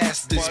them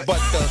bastards. But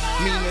the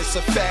meanest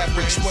of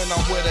fabrics when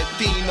I'm with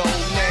Athena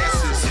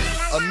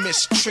Onassis. a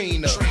Miss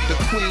Trina, the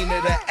queen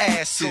of the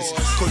asses.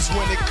 Cause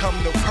when it come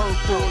to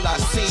purple, I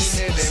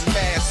seen it in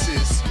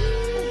masses.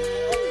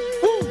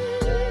 Woo.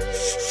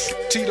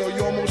 Tito,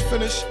 you almost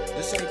finished?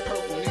 This ain't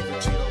purple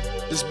neither, Tito.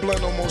 This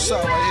blend almost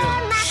out right here.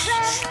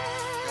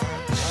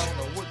 I don't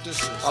know what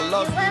this is. I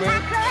love you,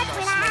 man.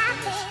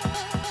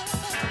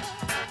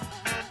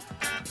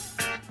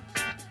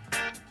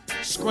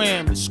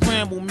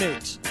 Scramble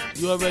mix.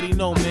 You already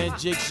know, man.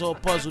 Jigsaw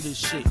puzzle this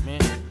shit,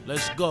 man.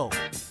 Let's go.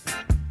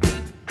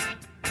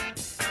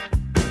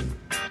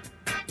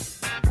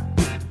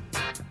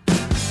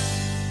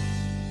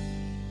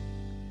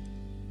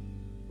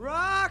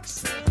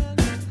 Roxanne,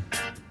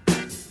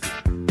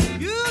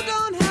 you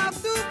don't have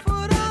to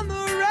put on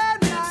the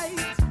red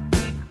light.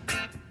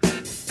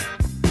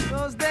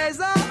 Those days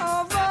are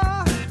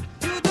over.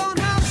 You don't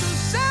have to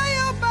sell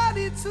your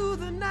body to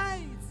the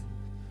night.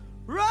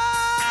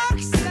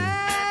 Roxanne,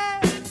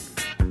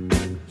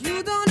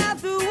 you don't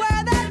have to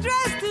wear that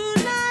dress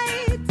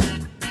tonight.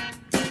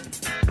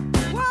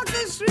 Walk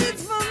the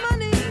streets for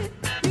money.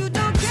 You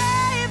don't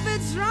care if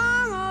it's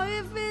wrong or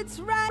if it's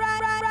right.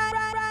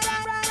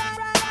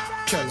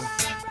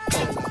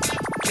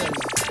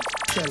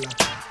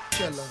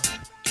 Killer,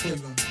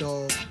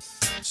 dog.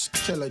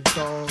 Killer,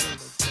 dog.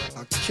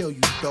 I'll kill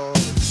you, dog.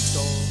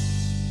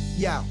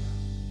 Yo,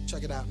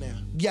 check it out now.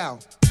 Yo.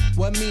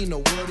 What mean the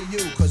world to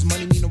you? Cause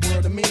money mean the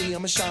world to me.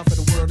 I'ma shine for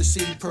the world to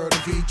see. Pearl the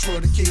V, Troy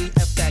the key.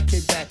 F that,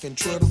 kick back, and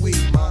Troy the weed,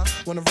 ma.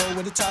 Wanna roll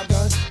with the top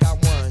gun? Got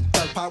one.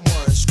 Thug pop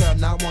one. Scrub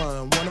not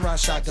one. Wanna ride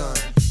shotgun.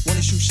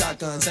 Wanna shoot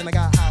shotguns. And I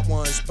got hot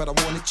ones. But I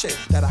want a chick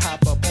that'll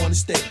hop up on the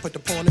stick. Put the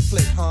pawn and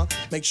flick, huh?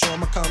 Make sure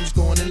my cum's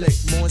going to lick.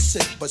 More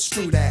sick, but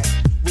screw that.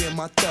 We're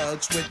my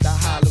thugs with the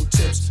hollow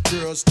tips.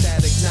 Girls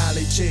that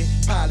acknowledge it.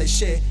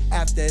 Polish it.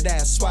 After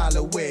that,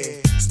 swallow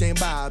it. Stand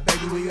by,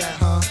 baby, where you at,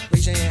 huh?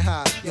 Raise your hand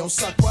high. You don't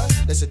suck what?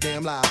 That's a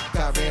damn lie.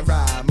 God ran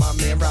ride, my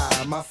man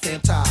ride, my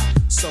fam tie.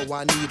 So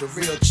I need a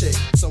real chick,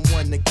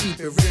 someone to keep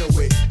it real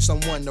with,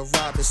 someone to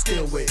rob and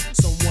steal with,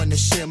 someone to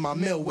share my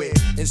meal with.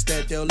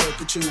 Instead they'll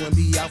look at you and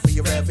be out for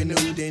your revenue,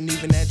 then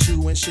even at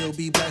you and she'll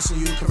be blessing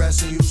you,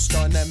 caressing you,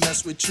 starting that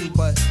mess with you.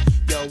 But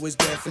yo, it's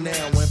dead for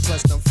now. When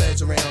plus them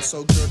feds around,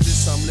 so girl,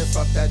 just some lift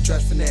up that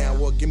dress for now,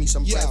 or give me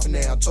some bread for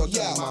now. Talk to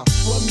me, ma.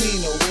 What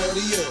mean the world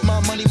to you? My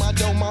money, my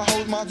dough, my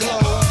hold, my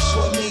clothes.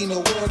 What mean the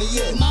world to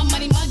you? My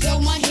money, my dough,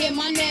 my hair,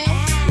 my nails.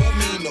 What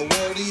mean the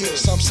word to you?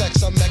 Some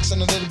sex, some X,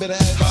 and a little bit of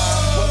head.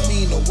 What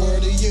mean the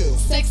word to you?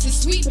 Sex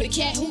is sweet, but a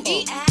cat who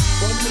eat.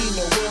 What mean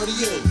the word to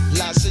you?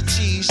 Lots of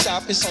cheese,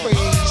 shopping sprees.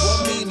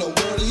 What mean the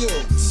word to you?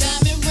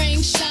 Diamond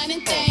rings,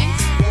 shining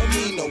things. What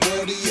mean the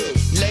word to you?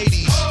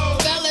 Ladies.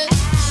 Fellas.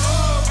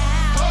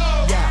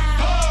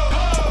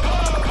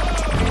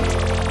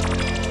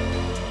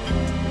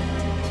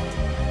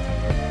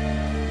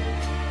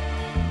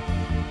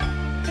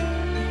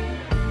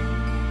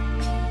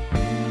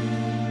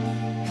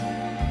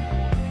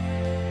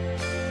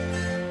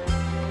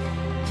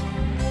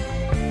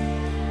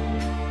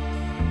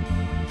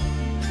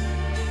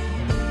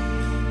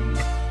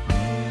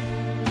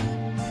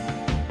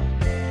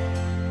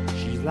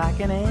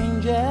 Like an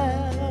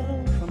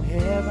angel from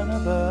heaven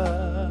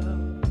above.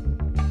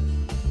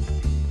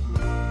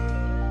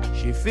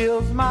 She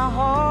fills my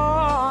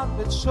heart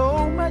with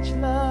so much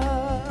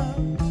love,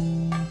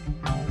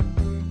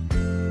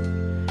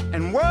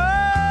 and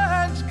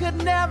words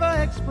could never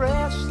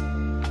express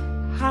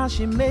how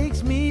she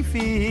makes me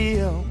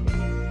feel.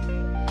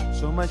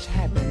 So much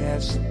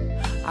happiness,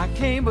 I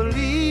can't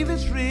believe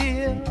it's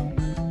real.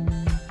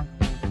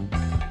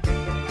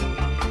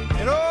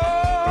 And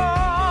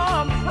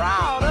I'm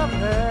proud of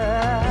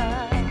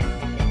her.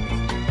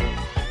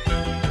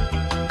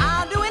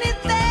 I'll do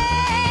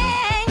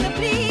anything to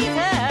please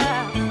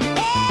her.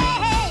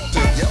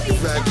 Hey,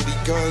 raggedy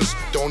guns,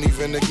 don't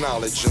even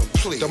acknowledge them,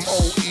 please. Them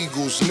old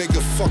Eagles,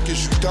 nigga, fuck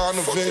is you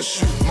Donovan?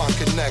 My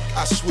connect,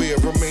 I swear,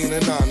 remain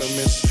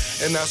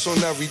anonymous. And that's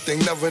on everything,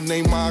 never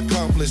name my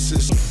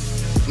accomplices.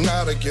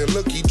 Not again,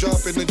 look, he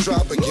dropping the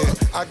drop again.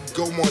 I could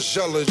go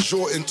Margiela,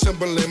 Jordan,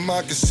 Timberland,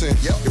 Moccasin.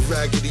 Your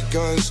raggedy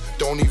guns,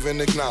 don't even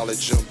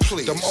acknowledge them,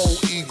 please. Them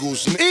old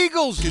Eagles,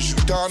 Eagles, is you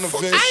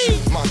Donovan?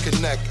 My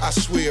connect, I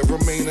swear,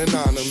 remain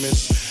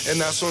anonymous. And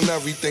that's on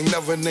everything,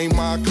 never name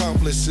my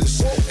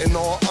accomplices. In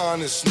all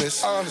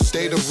honestness,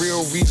 they the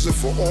real reason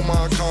for all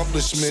my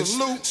accomplishments.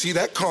 Salute. See,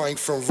 that car ain't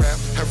from rap,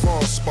 have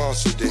Ron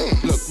sponsored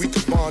it. Look, we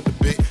could bond a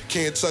bit,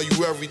 can't tell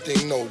you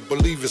everything, no,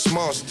 believe it's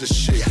monster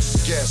shit.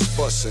 Yes. Gas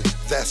bussin',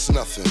 that's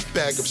nothing,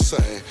 bag of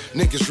something.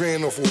 Niggas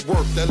ran off of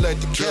work, that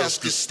led to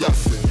casket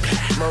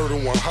stuffing. Murder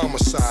one,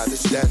 homicide,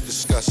 is that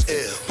disgusting?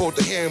 Pulled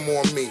the hammer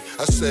on me,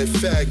 I said,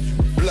 fag, you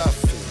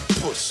bluffing.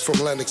 Puss. From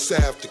Lennox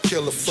Ave to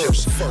Killer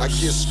First. I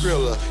get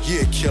Skrilla,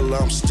 yeah, killer,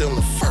 I'm still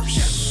the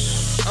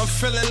first. I'm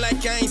feeling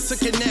like I ain't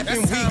took a nap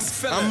in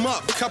weeks. I'm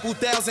up, couple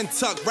thousand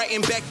tuck,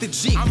 writing back the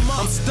Jeep.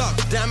 I'm stuck,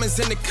 diamonds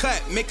in the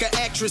cut, make an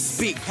actress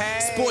speak.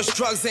 Sports,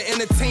 drugs, and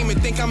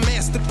entertainment, think I'm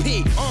Master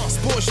P.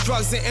 Sports,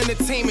 drugs, and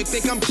entertainment,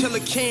 think I'm Killer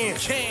Cam.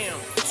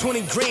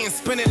 20 grand,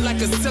 spin it like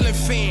a ceiling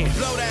fan.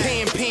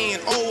 Pan,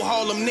 old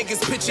Harlem niggas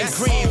pitching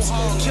grams.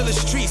 Kill the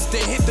streets,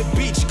 then hit the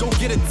beach, go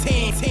get a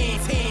tan.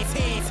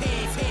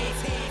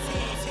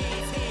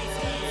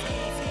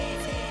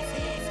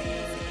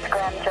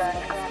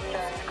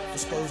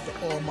 Disposed to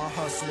all my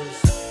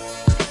hustlers,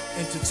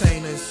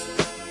 entertainers,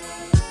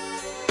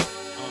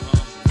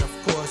 and of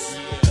course,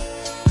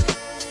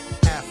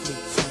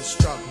 athletes in the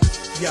struggle.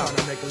 Yo,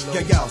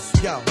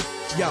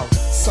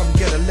 some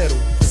get a little,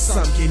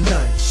 some get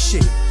none.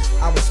 Shit,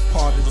 I was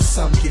part of the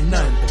some get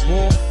none. The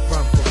war,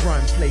 run for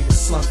run, play the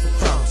slum for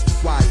crumbs.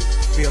 Wired,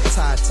 real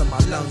tied to my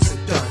lungs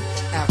are done.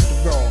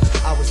 After all,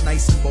 I was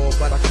nice and bold,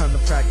 but I come to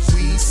practice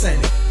weed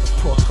sending. A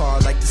poor car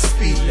like the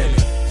speed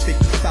limit.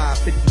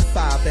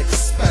 55,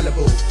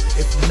 expellable.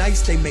 If you're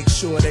nice, they make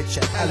sure that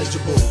you're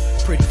eligible.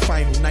 Pretty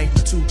final,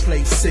 92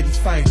 play city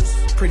finals.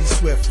 Pretty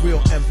swift,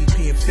 real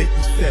MVP in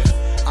 55th.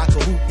 I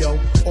can hoop, yo,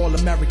 all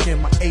American,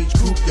 my age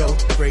group, yo.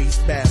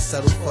 Raised bad,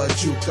 settled for a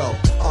JUCO.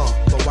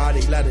 But why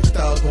they let a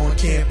thug on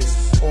campus?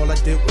 All I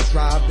did was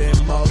rob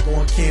and mug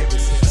on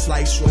campus.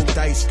 Slice, roll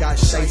dice, got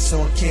shites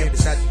on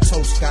campus. At the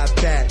toast, got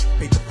bad,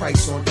 paid the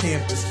price on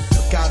campus.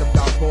 Forgot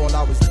about ball,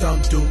 I was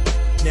dumb dude.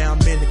 Now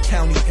I'm in the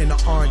county in the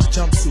orange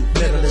jumpsuit,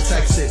 middle of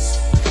Texas.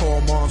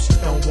 Call mom, she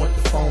don't want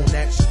the phone,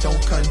 that she don't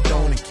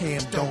condone, and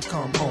Cam don't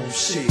come home,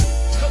 shit.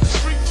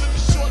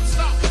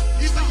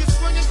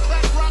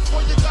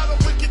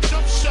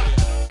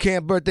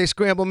 Cam birthday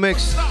scramble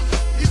mix.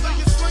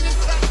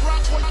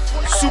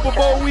 Super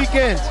Bowl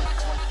weekend.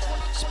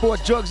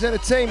 Sport, drugs,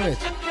 entertainment.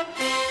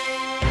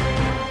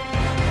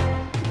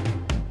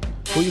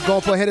 Who you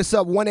going for? Hit us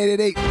up,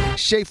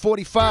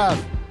 1-888-SHAY-45.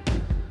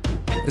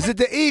 Is it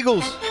the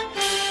Eagles?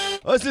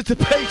 Or is it the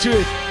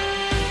Patriots?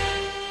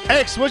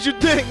 X, what you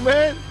think,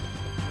 man?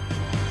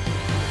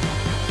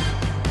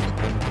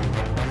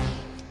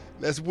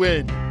 Let's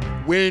win.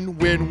 Win.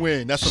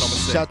 That's what I'm gonna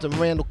say. Shout to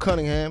Randall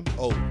Cunningham.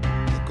 Oh,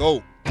 let's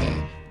go.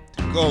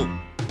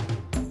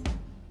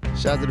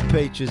 Shout out to the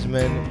Patriots,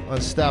 man.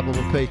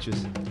 Unstoppable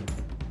Patriots.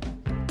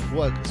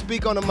 What?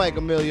 Speak on the mic,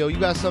 Emilio. You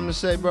got something to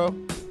say, bro?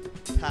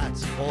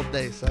 Pats all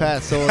day, son.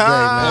 Pats all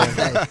day,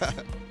 man.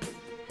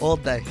 All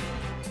day.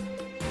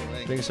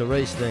 I think it's a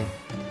race thing.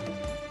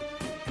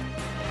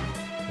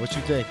 What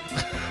you think?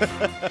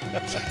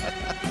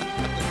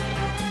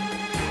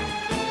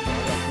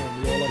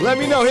 Let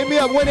me know. Hit me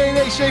up,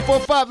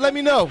 1-888-SHAY-45. Let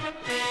me know.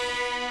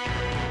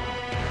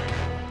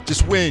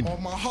 Just win. All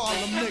my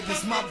Harlem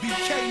niggas, my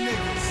BK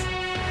niggas.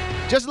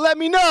 Just let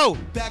me know.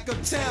 Back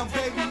uptown,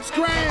 baby.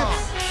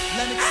 Scrams.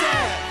 Lennox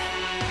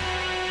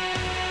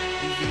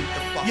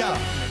Ave.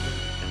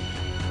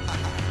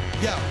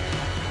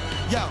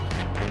 Yo.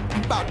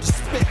 I'm about to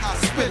spit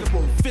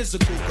hospitable,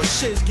 physical, but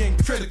shit's getting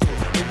critical.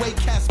 The way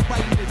cats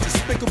biting it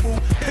despicable,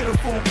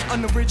 pitiful,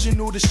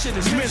 unoriginal, the shit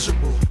is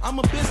miserable. I'm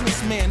a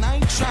businessman, I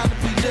ain't trying to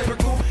be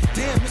lyrical.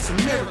 Damn, it's a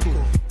miracle.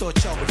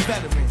 Thought y'all were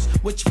veterans.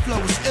 What your flow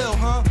is ill,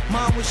 huh?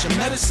 Mine was your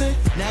medicine.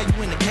 Now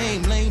you in the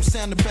game, lame,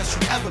 sound the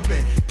best you ever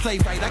been. Play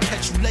right, I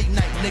catch you late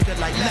night, nigga,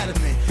 like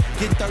Letterman.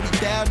 Get 30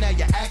 down, now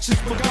your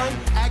actions begun.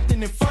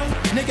 Acting in fun,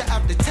 nigga,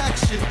 after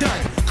tax shit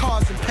done.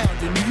 Cars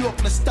impounded, New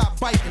York, let's stop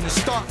biting and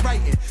start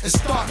writing and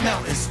start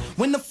mountains.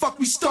 When the fuck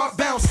we start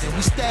bouncing?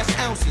 We stash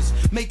ounces,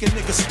 make a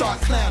nigga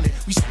start clowning.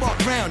 We spark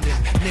rounding,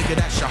 nigga,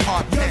 that's your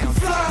heart pound. Yo, you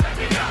fly,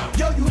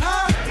 yo, you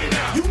high,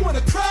 you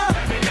wanna cry,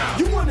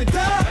 you wanna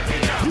die,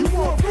 you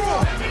want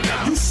raw,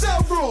 you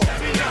sell raw,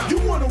 you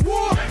want a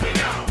war,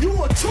 you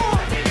want tour,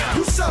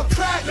 you sell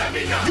crack,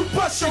 you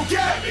bust your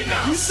gap,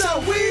 you sell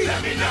weed,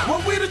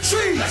 well we the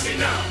trees,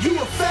 you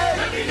a fag,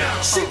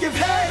 she give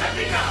head,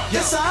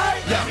 yes I,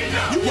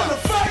 you wanna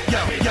fight,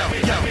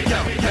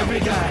 Every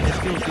guy is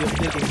guilty of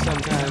thinking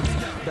sometimes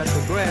that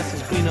the grass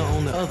is greener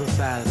on the other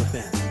side of the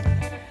fence.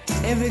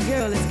 Every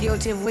girl is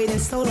guilty of waiting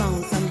so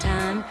long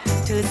sometime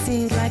till it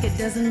seems like it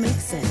doesn't make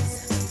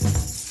sense.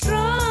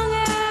 Strung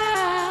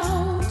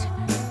out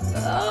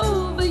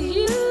over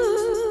you,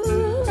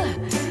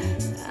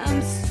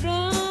 I'm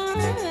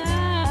strung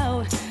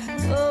out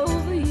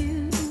over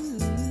you.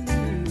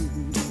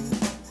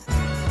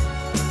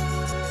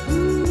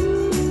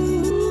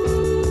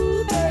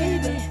 Ooh,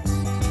 baby.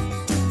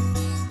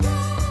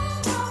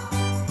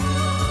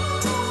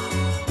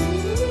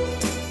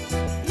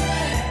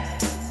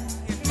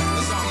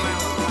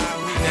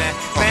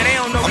 Man, they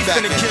don't know we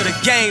finna kill the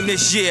game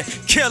this year.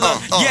 Killer,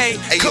 yay,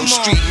 come on.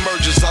 Street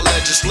mergers, I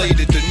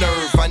legislated the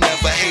nerve. I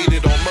never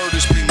hated on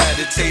murders,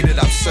 premeditated,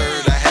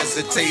 absurd. I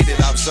hesitated,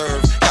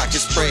 observed, cock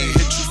and spray.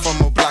 Hit you from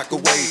a block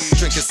away.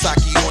 Drinking sake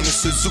on the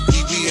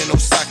Suzuki, we in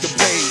Osaka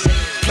Bay.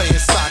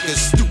 Playing soccer,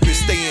 stupid,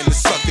 stay in the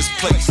sucker's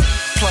place.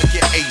 Plug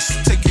your ace,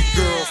 take your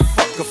girl,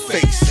 fuck her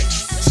face.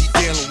 She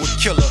dealing with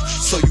killer,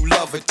 so you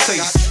love her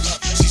taste.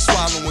 She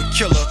swallowing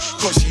killer,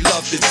 cause she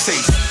love the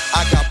taste.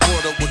 I got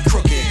brought up with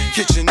crooked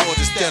kitchen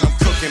orders that I'm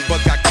cooking,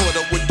 but got caught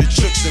up with the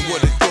tricks and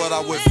would've thought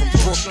I went from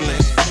Brooklyn.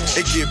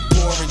 It get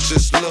boring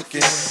just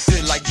looking,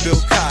 did like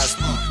Bill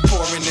Cosby,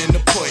 pouring in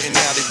the pudding.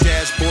 Now the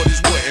dashboard is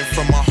wetting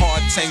from my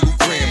hard tangled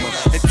grammar.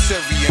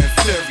 Interior,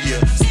 inferior,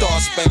 star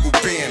spangled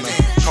banner,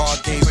 card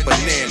games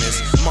banana.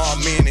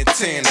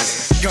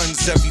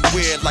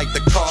 scared like the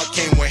car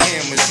came with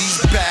hammers.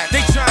 He's back.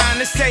 They trying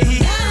to say he.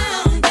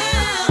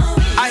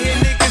 I hear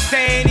niggas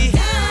saying he.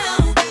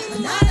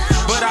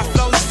 But our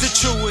flow is the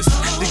truest.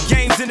 The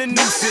games and the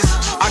nooses.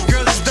 Our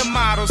girl is the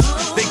models.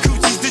 They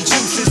coochies the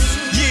juices.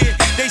 Yeah,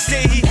 they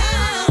say he.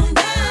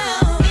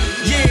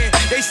 Yeah,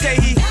 they say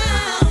he.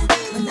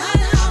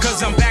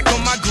 Cause I'm back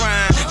on my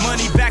grind.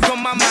 Money back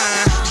on my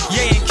mind.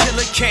 Yeah, and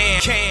Killer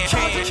can.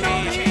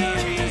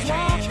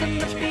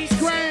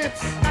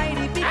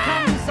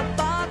 Becomes a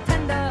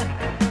bartender.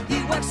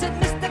 He works at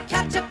Mr.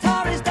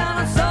 Cacciatore's down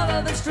on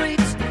Sullivan Street,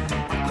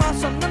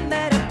 across from the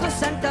medical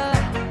center.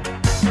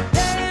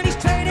 Then he's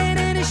trading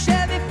in his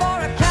Chevy for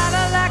a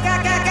Cadillac.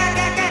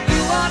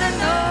 You wanna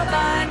know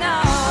by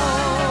now.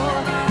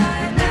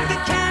 Nigga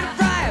can't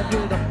drive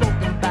with a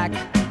broken back.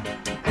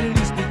 At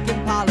least he can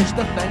polish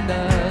the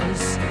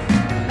fenders.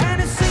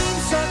 And it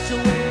seems such a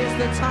waste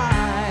of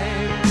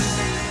time,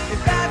 if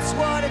that's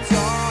what it's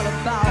all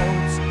about.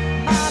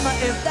 Mama,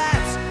 if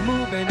that's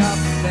moving up,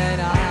 then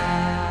I'm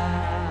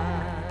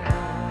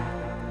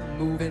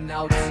moving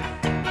out.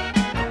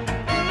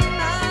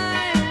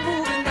 I'm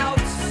moving out.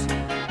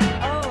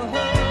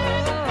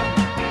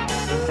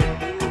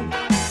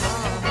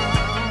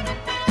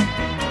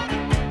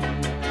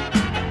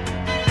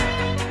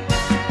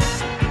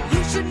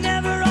 You should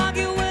never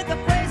argue with a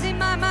crazy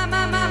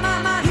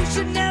mama. You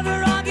should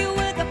never argue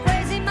with a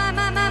crazy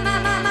mama.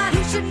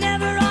 You should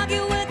never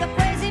argue with a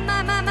crazy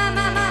mama.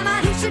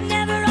 You should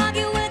never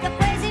argue with a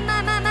crazy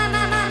mama.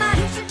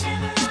 You should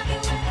never argue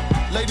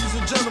with. Ladies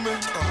and gentlemen,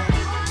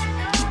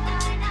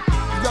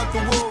 you got the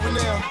world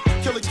renowned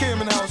Killer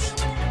Cam in the house.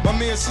 My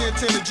man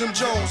Santana, Jim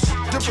Jones,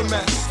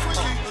 Diplomats.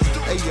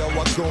 Hey yo,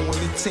 I go in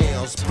the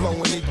towns,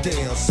 blowing it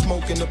down,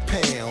 smoking a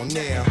pound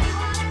now.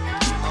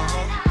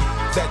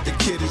 That the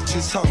kid is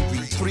just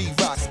hungry. 3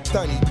 rocks,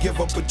 Dunny, give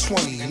up a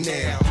 20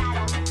 now.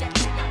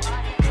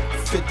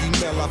 50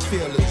 mil, I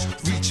feel it,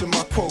 reaching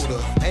my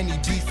quota. Any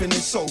beefing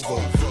it's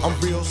over. I'm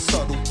real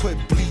subtle, put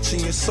bleach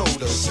in your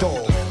soda.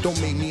 Dog, don't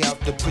make me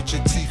out to put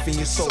your teeth in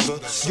your soda.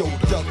 Yo,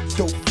 duck,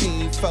 dope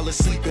fiend, fell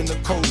asleep in the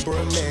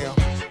Cobra now.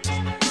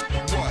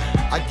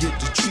 I get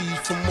the tree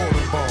from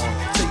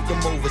Autobahn, take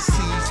them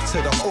overseas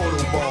to the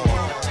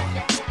Autobahn.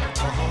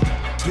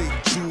 Big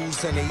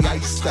jewels and they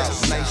iced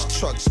out. Nice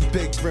trucks,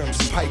 big rims,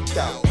 piped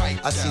out.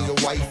 I see the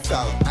wife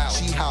out.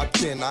 She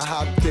hopped in, I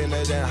hopped in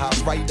her, then hop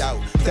right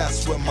out.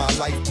 That's what my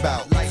life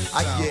bout.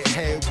 I get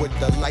head with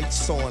the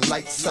lights on,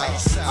 lights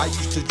out. I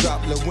used to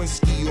drop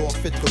Lewinsky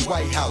off at the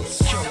White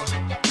House.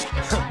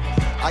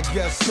 I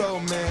guess so,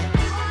 man.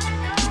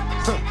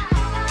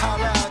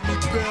 Holla at me,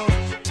 Bill.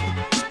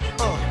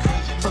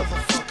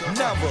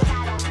 Never.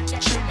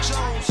 Jim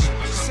Jones,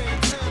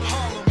 Santana,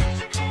 Harlem,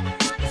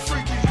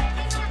 Freaky.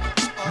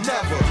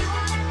 Never.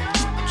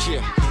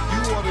 Yeah. You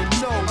ought to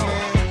know,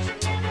 man.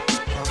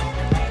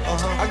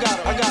 I got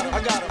it.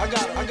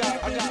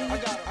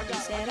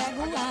 Said I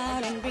go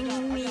out and bring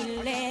me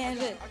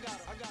leisure.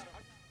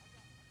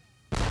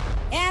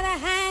 And the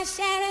high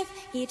sheriff,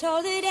 he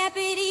told the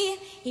deputy,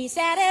 he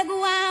said I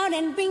go out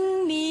and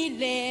bring me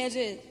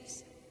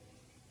leisures.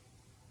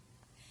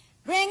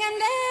 Bring him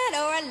dead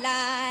or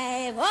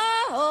alive,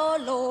 oh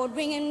Lord,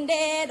 bring him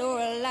dead or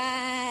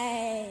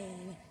alive.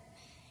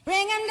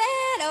 Bring him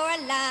dead or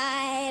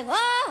alive,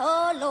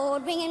 oh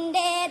Lord, bring him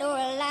dead or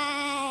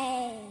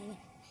alive.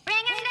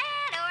 Bring him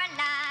dead or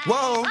alive.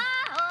 Whoa.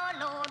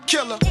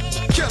 Killer,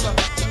 killer,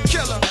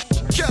 killer,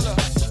 killer.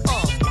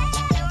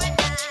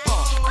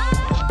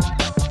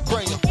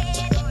 Bring him.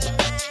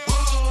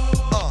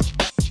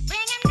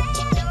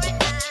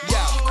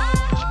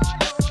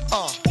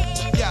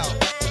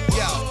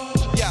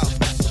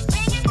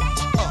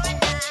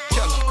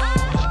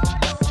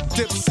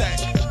 Dipset,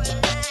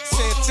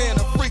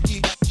 Santana, Freaky,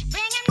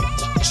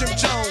 Jim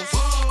Jones.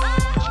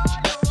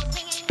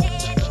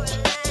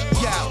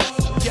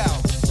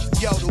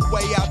 Yo, the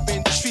way I've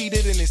been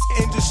treated in this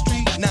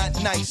industry, not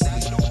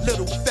nicely.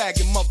 Little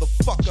faggot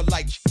motherfucker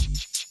like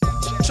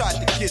tried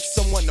to get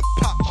someone to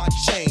pop my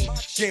chain.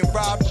 Getting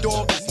robbed,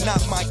 dog, is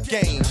not my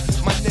game.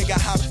 My nigga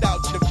hopped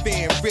out the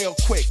van real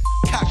quick,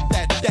 cocked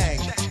that thing,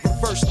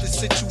 reversed the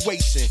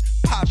situation,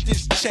 popped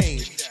his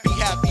chain. Be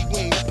happy we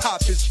ain't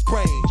pop his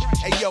brain.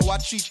 Hey yo, I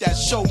treat that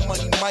show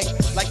money, Mike,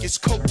 like it's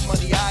coke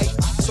money, aight?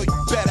 So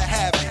you better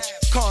have it.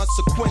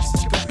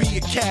 Consequences could be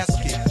a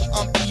casket.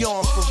 I'm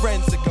beyond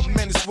forensic, a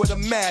menace with a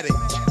matic.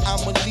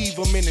 I'ma leave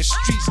them in the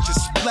streets just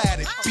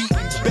splattered,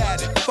 beaten,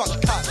 battered.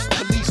 Fuck cops,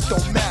 police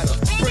don't matter.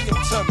 Bring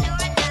them to me.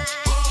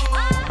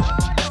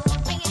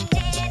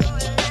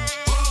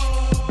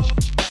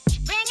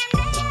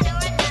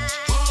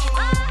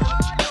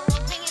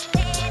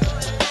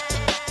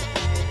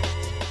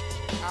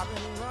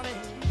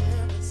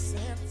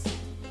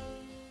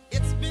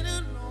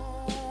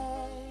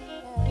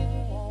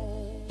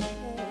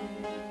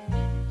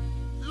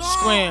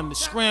 The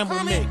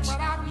scramble mix.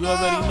 You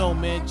already know,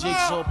 man.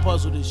 Jigsaw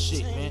puzzle this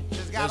shit, man.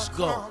 Let's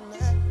go.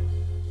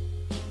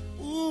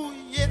 Ooh,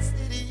 yes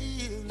it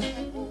is.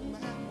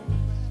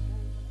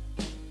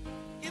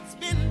 It's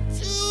been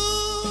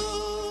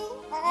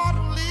too hard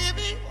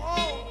living.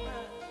 Oh,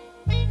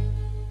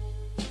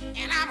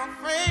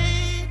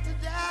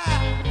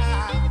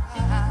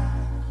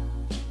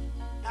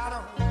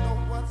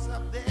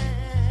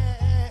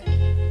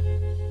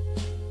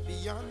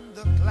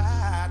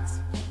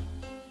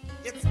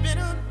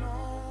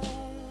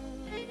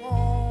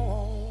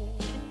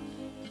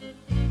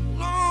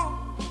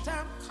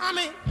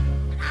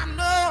 I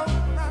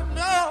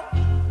know,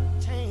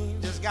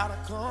 change just gotta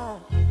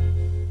come.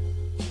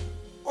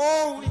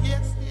 Oh,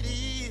 yes, it is.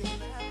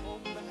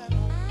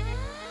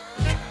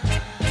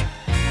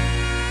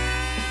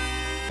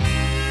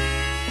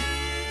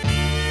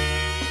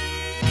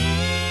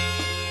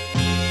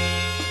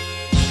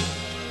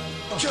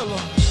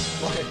 Killer,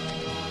 okay.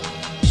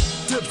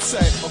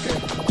 Dipset, okay.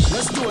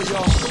 Let's do it,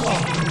 y'all. Come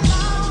on.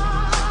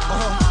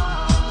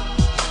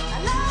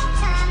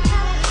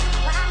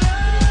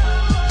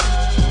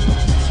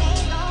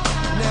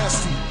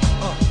 Nasty,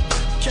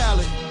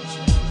 Cali,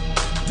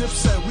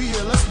 Dipset, we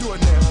here. Let's do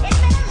it now.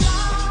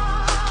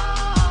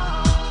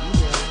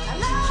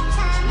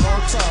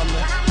 Long time,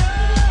 man.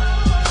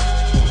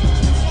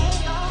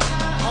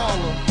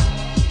 Harlem.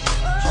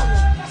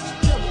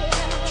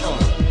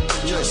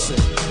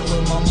 Listen,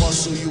 with my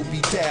muscle you be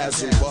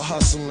dazzled, but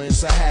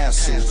hustling's a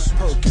hassle.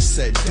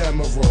 Percocet,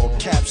 Demerol,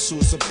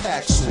 capsules of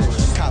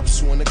Paxil.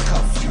 Cops wanna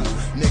cuff you,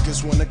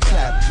 niggas wanna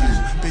clap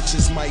you.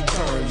 Bitches might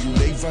burn you,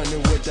 they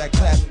running with that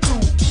clap too.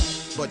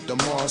 But the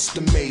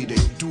monster made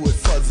it. Do it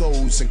for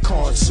those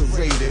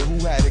incarcerated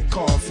who had it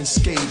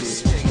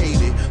confiscated.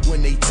 Hate it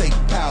when they take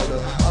powder.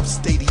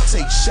 Upstate he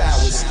take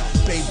showers.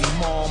 Baby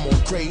mom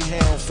on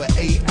Greyhound for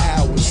 8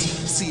 hours.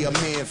 See a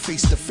man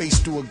face to face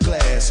through a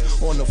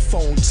glass. On the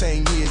phone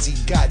 10 years he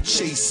got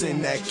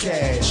chasing that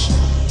cash.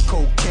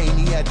 Cocaine,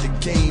 he had the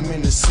game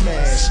in the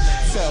smash.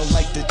 Fell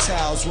like the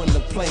towels when the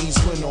planes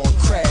went on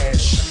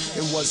crash.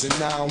 It wasn't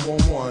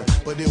 911,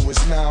 but it was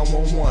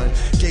 911.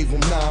 Gave him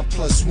 9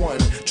 + 1,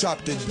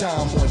 dropped a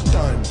dime on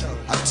done.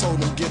 I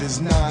told him get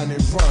his 9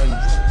 and run.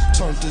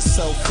 Turned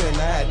himself in,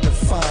 I had to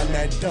find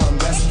that dumb,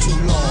 that's too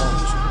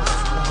long.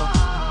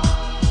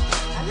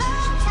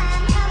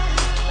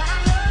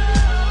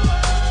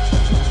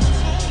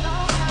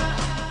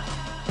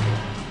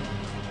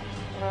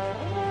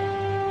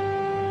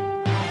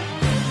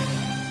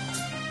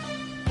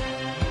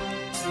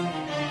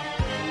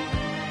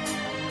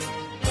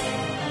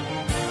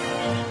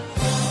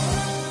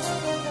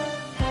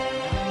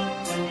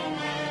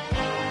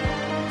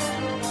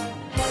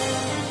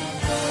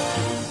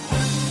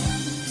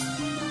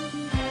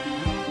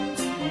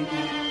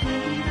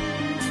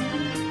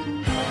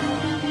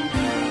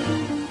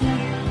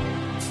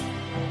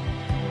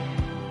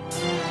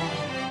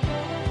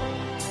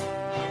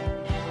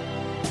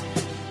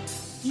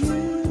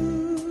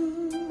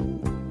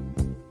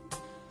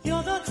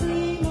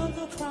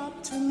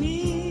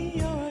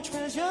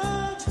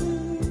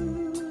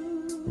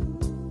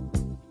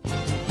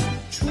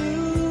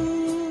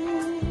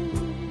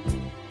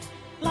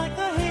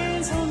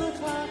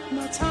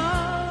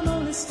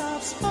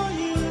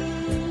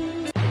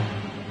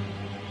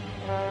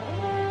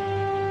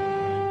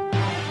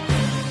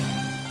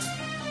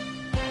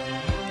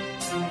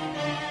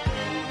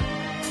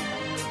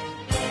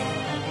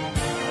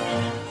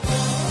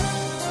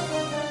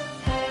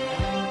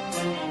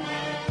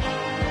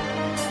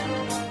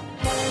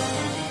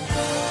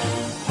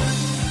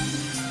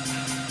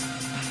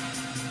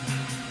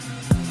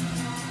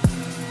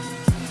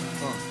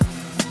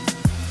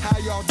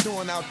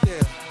 Doing out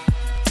there,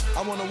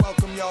 I want to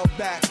welcome y'all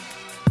back.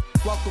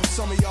 Welcome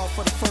some of y'all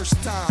for the first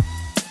time.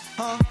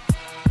 Huh?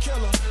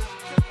 Killer,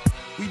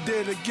 we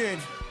did it again.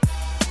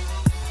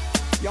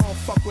 Y'all don't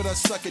fuck with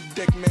us, suck a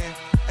dick, man.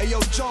 Hey yo,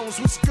 Jones,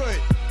 what's good?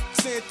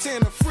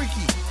 Santana,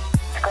 Freaky.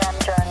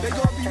 They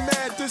gonna be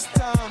mad this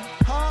time,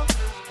 huh?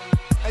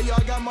 Hey yo,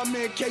 I got my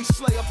man K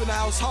Slay up in the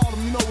house,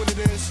 Harlem, you know what it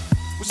is.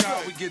 What's Now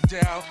good? we get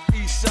down,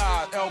 east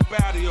side, El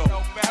Barrio.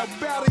 El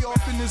Barrio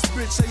up in this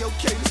bitch. Say,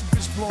 okay, this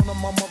bitch blowing up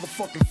my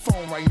motherfucking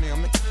phone right now,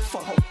 man.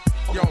 Fuck,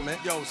 hold on, man.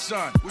 Yo,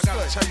 son, we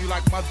gotta tell you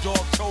like my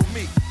dog told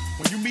me.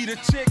 When you meet a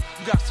chick,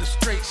 you got to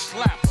straight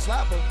slap her.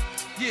 Slap her?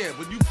 Yeah,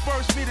 when you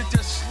first meet her,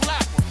 just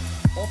slap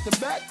her. Off the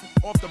back?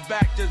 Off the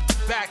back, just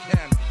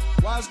backhand her.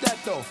 Why is that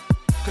though?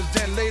 Cause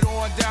then later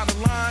on down the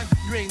line,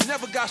 you ain't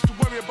never got to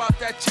worry about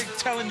that chick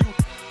telling you,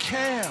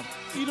 Cam,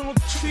 you don't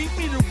treat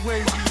me the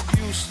way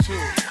you used to.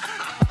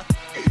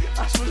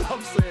 That's what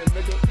I'm saying,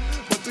 nigga.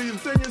 But the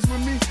thing is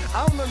with me,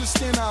 I don't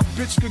understand how a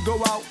bitch could go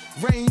out,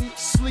 rain,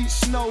 sleet,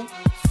 snow,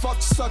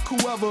 fuck, suck,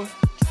 whoever,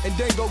 and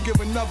then go give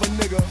another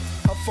nigga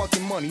her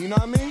fucking money, you know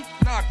what I mean?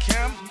 Nah,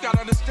 Cam, you gotta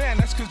understand,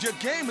 that's cause your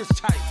game is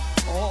tight.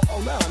 Oh,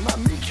 nah, not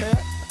me,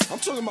 cat. I'm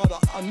talking about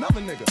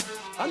another nigga.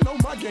 I know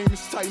my game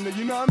is tight, nigga,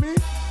 you know what I mean?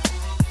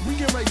 We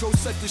get ready to go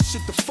set this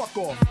shit the fuck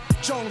off.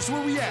 Jones,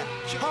 where we at?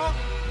 Huh?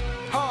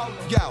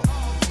 Yo,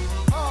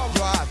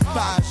 I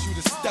advise you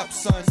to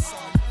stepson.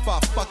 If I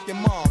fuck your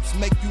moms,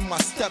 make you my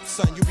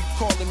stepson, you be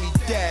calling me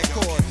dad,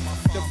 cause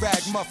the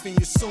ragamuffin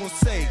you soon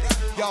say.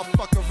 Y'all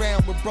fuck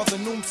around with brother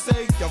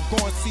Noomsay, y'all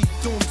gon' see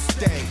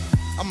doomsday.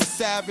 I'm a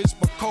savage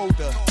but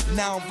colder,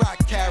 now I'm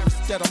rock carrots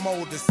that I'm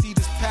older. See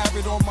this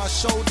parrot on my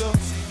shoulder?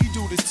 He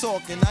do the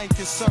talking, I ain't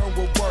concerned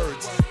with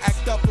words.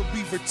 Act up and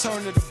we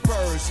return to the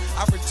birds.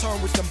 I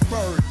return with them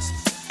birds.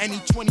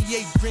 Any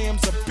 28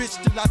 grams of bitch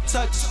that I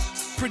touch,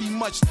 pretty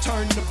much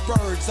turn to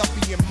birds. I'll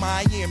be in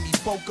Miami,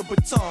 Boca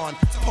Raton,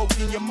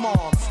 poking your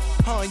moms.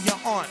 Her and your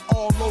aunt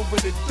all over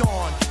the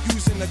dawn.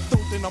 Using the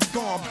dope, then I'm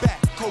gone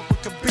back.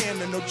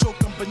 Copacabana, no joke,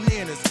 I'm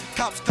bananas.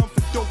 Cops come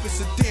for dope,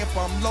 it's a damper.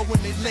 I'm low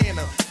in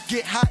Atlanta.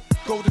 Get hot,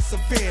 go to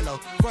Savannah.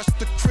 Rush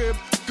the crib,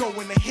 go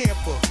in the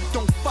hamper.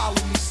 Don't follow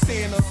me,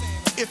 Santa.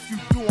 If you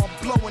do, I'm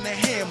blowing a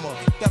hammer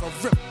that'll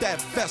rip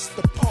that vest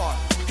apart.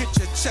 Hit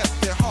your chest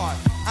and heart.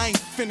 I ain't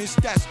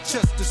finished, that's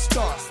just the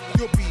start.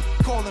 You'll be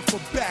calling for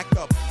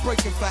backup,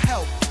 breaking for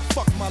help.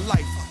 Fuck my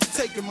life,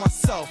 taking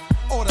myself.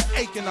 All the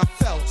aching I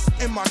felt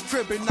in my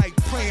crib at night,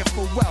 praying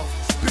for wealth.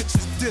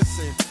 Bitches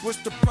dissing, what's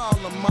the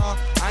problem, ma?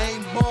 I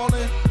ain't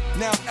ballin'.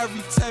 Now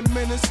every 10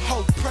 minutes,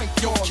 ho, prank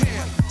Yo, y'all.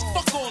 Cam,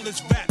 fuck all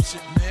this rap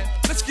shit, man.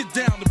 Let's get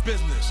down to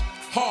business.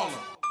 Harlem.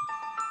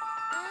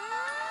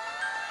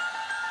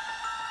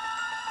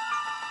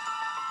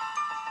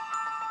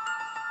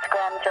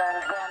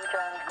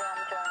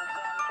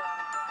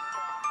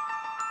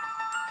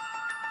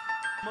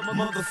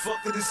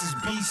 Motherfucker, this is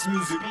beast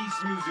music.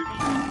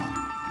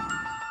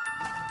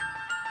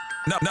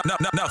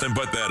 Nothing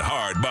but that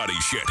hard body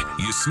shit.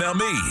 You smell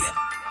me?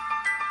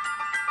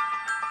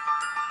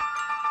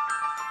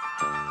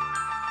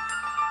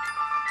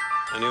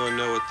 Anyone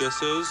know what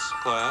this is,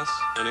 class?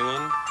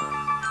 Anyone?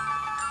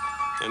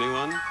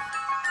 Anyone?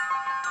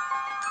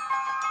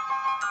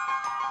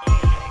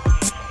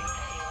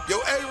 Yo,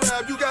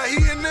 A-Rab, you got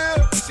heat in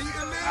there?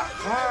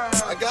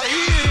 I got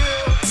heat in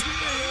here.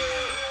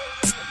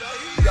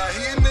 You got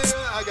heat in there?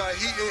 I got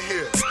heat in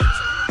here.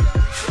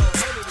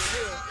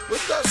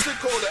 What's that shit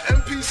called? The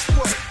MP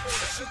Sport?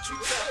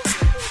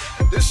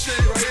 This shit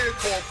right here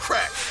called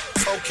crack.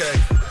 Okay.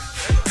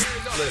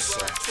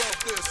 Listen.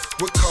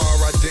 What car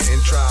I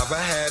didn't drive, I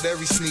had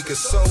every sneaker,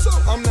 so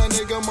I'm that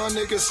nigga, my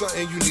nigga,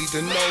 something you need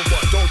to know.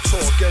 But don't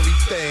talk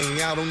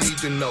everything, I don't need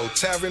to know.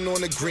 Tavern on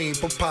the green,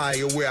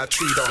 papaya, where I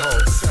treat a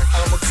hoe.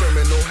 I'm a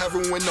criminal,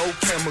 heroin, no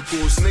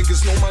chemicals.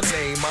 Niggas know my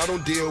name, I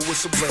don't deal with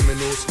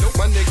subliminals.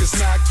 My niggas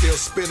knock, they'll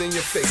spit in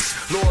your face.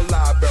 Law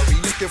library,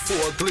 looking for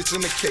a glitch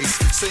in the case.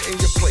 Sit in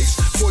your place,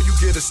 before you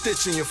get a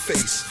stitch in your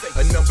face.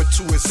 A number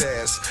 2 is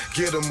ass,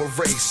 get him a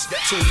race.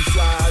 Tootie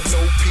fly,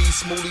 no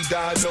peace, Mooley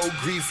die, no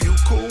grief. You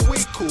cool,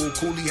 we cool.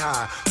 Coolie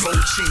high, cold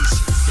cheese,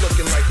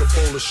 looking like a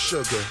bowl of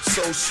sugar,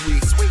 so sweet.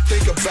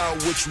 Think about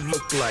what you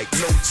look like,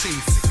 no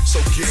teeth.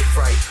 So get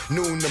right,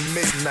 noon to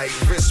midnight,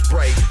 wrist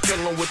bright,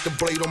 killing with the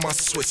blade on my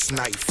Swiss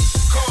knife.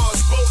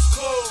 Cars, boats,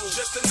 clothes,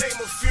 just to name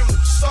a few.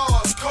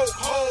 Stars, coke,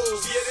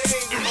 hoes, yeah, they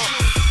ain't the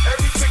truth.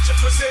 Every picture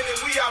presented,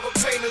 we have a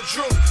paint of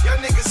Drew. Y'all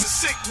niggas are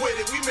sick with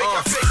it, we make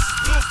our faces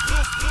blue.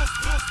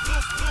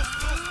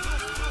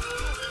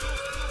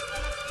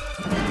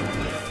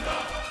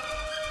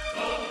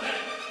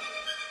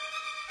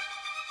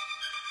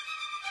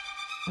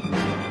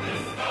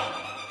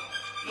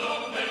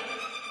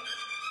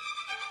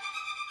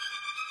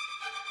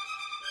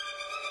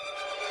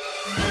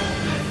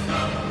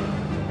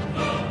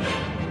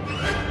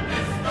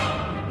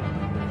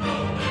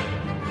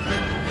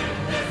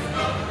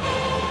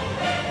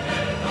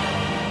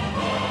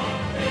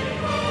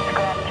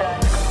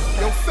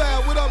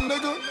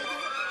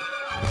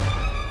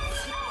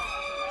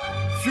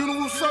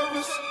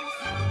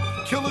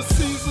 Killer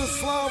season,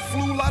 slime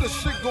flu, lot of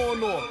shit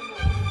going on.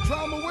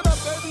 Drama, what up,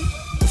 baby?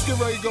 Let's get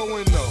ready to go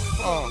in though.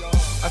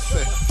 I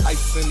said,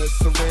 ice in a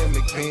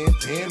ceramic pan,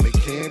 damn it,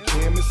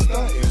 Cam is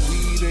stunting.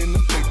 Weed in the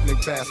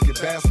picnic basket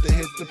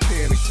hit the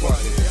panic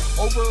button.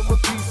 Over a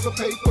piece of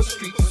paper,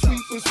 street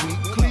sweepers meet,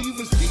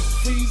 cleavers deep,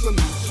 freezer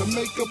meat,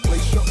 Jamaica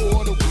place your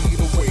order, we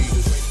the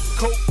waiters.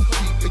 Coke,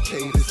 keep the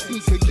caters,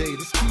 sneaker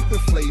gators,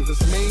 keeping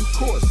flavors, main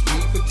course,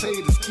 meat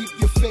potatoes, keep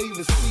your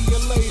favors, see you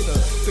later.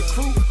 The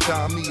crew,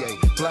 Damier,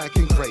 black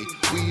and gray,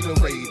 we the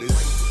raiders.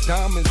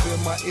 Diamonds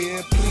in my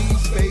ear,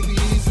 please, baby,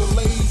 these are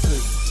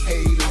lasers.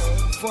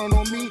 Haters, front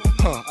on me,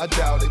 I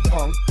doubt it,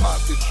 punk,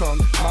 pop the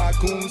trunk, my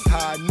goons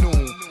high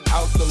noon,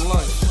 out the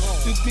lunch.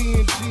 The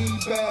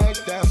D&G bag,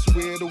 that's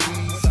where the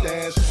weed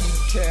stash,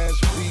 keep cash,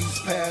 breeze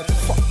past,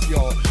 fuck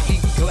y'all,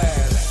 eat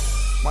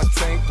glass. My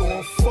tank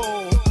on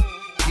full,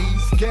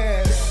 he's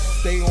gas,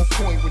 stay on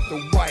point with the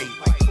white,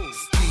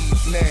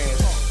 Steve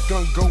Nash,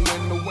 gun go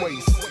in the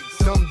waist,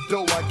 dumb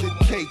dough, I get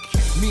cake,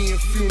 me and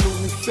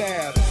Funeral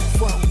Fab,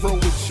 front row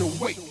with your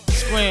weight.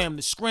 Scram,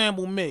 the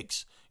scramble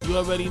mix. You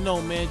already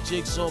know, man.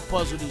 Jigsaw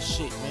puzzle this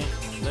shit, man.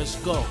 Let's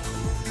go.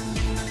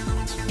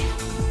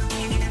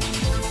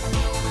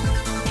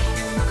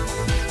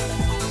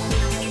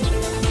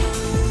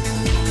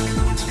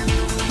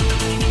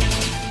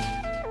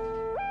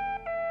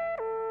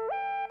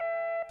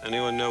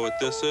 Anyone know what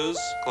this is,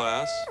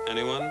 class?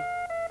 Anyone?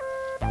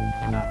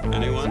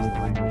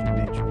 Anyone?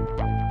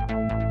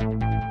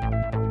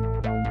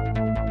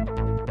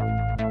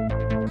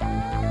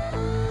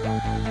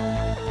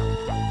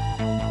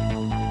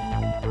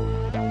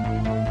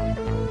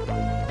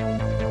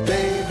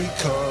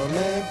 Come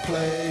and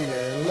play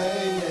and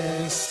lay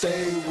and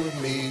stay with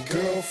me,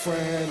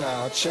 girlfriend.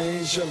 I'll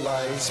change your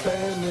life.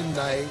 Spend the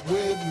night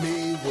with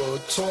me, we'll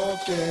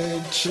talk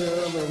and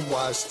chill and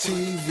watch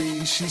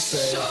TV. She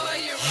said,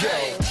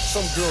 yo,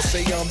 some girls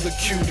say I'm the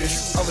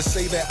cutest, others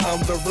say that I'm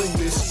the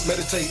rudest.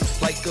 Meditate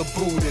like a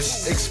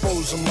Buddhist,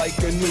 expose them like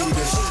a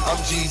nudist. I'm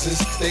Jesus,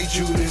 they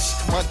Judas,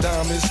 my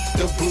diamonds,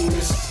 the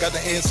Buddhist. Got the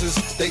answers,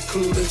 they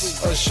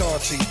clueless.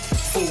 Ashanti,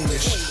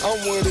 foolish. I'm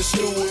where the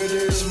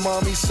stewardess,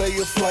 mommy say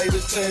a flight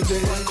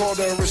attendant. Called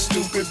her a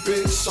stupid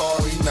bitch,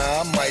 sorry,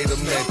 nah, I might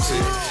have meant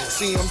it.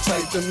 See, I'm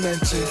tight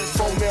demented,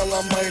 phone mail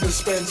I might have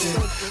spent it.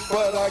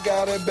 But I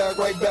got it back,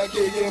 right back,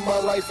 yeah, my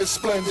life is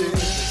splendid.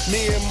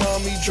 Me and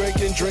mommy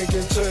drinking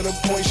to the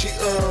point she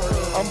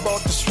earned. I'm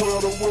about to swirl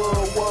the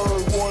world,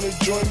 word, wanna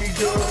join me,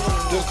 girl?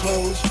 The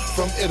clothes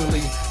from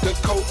Italy, the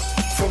coat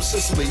from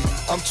Sicily.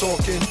 I'm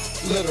talking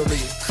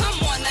literally. Come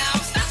on now,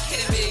 stop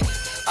kidding me.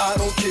 I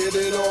don't kid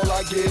it all,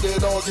 I get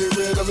it all, get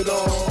rid of it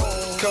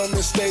all. Come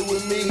and stay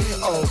with me,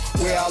 oh,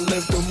 where I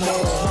live the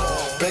more.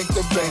 Bank,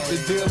 the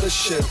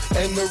dealership,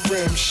 and the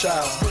rim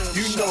shop.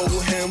 You know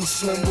him,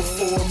 slim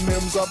before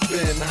Mims, I've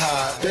been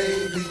high.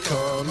 Baby,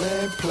 come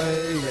and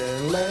play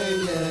and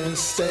lay and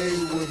stay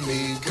with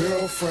me.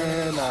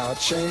 Girlfriend, I'll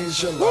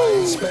change your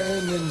life.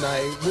 Spend the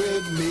night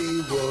with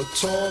me, we'll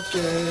talk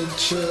and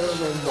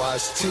chill and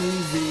watch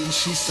TV,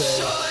 she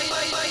said.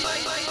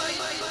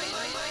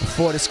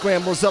 Before the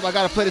scrambles up, I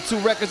gotta play the 2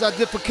 records I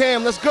did for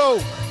Cam. Let's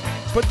go.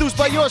 Produced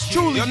by yours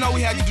truly. Y'all know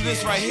we had to do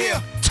this right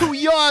here. 2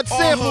 yard All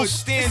samples. hood,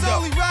 stand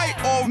up. Right.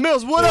 All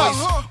Mills, what up?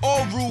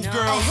 All rude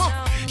girls.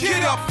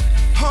 Get up.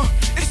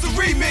 It's the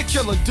remix.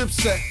 Killer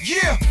Dipset.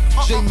 Yeah.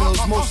 J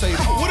Mills, Most Hated.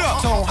 What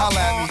up? Tone, holla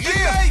at me.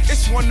 Yeah.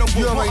 It's one of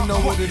You already know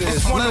what it is.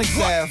 It's one of Lennox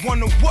what? Ave.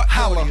 One of what?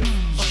 Holla.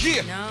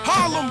 Yeah.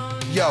 Harlem.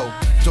 Yo,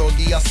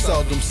 doggy, I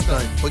seldom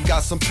stunt, but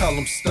got some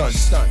Pelham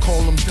stunts.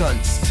 Call them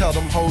dunts, tell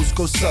them hoes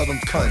go sell them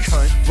cunts.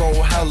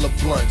 Roll hella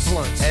blunts,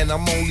 and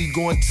I'm only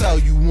gonna tell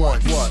you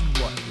once. What?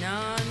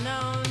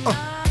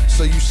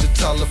 So you should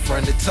tell a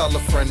friend to tell a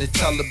friend to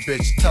tell a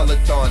bitch. Tell a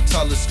Dawn,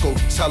 telescope,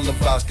 tell a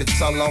vodka,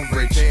 tell I'm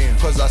rich.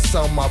 Cause I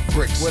sell my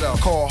bricks. What up?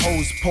 Call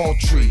hoes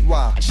poultry.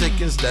 Why?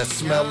 Chickens that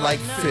smell like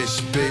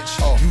fish,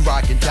 bitch. You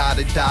rockin'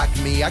 Dotted Doc,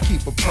 me, I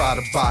keep a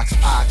Prada box.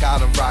 I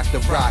gotta rock the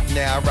rock,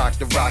 now I rock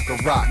the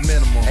rock.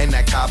 Minimal. And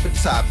that copper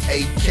top,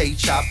 AK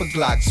chopper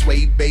Glock,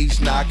 suede beige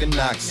knock.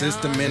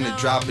 System in the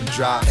drop and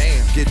drop.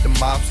 Get the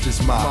mobsters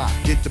mop,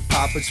 get the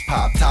poppers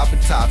pop. Top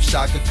and top,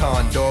 Shaka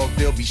Khan, dog,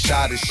 they'll be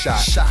shot as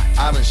shot.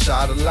 I done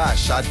shot a lot,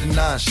 shot the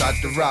 9, shot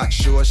the rock.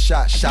 Sure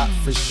shot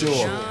for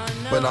sure.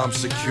 But I'm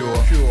secure.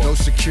 No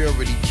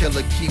security,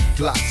 killer keep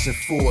Glocks and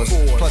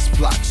 4s. Plus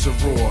blocks are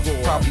raw.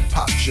 Probably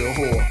popped your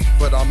whore.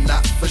 But I'm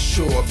not for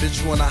sure.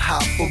 Bitch wanna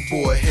hop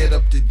aboard, hit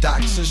up the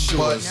docks and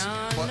shores.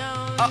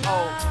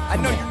 I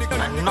know you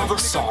niggas. Another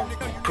song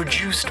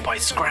produced by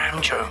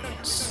Scram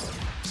Jones.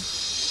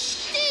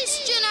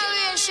 This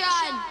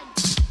generation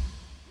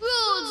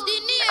rules the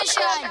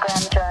nation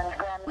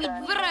with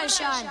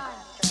version.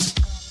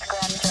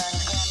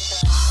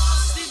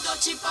 The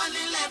chip on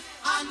the left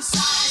hand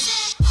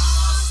side.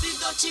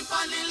 The chip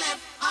on the left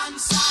hand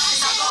side.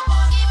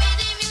 Give me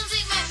the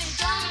music, make me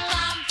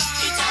jump.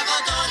 It's a go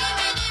down. Give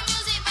me the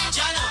music, make me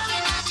jump.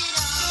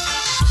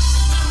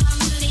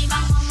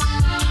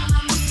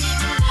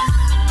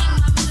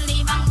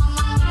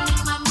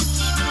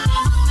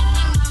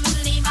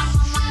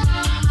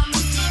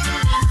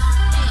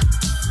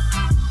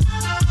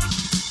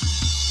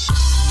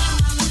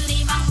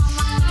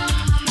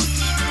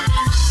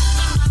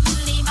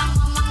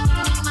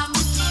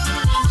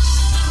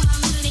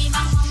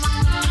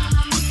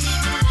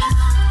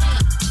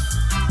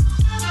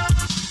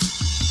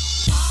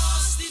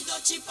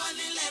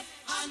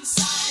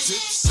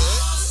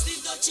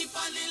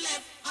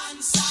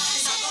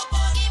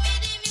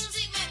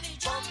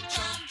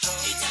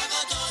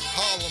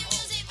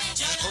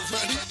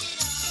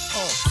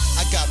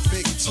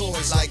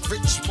 Like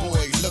rich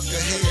boy, look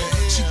at here.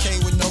 She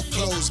came with no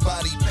clothes,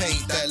 body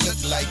paint that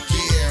looked like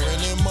gear.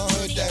 And in my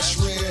hood, that's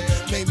rare.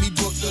 Made me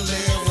book the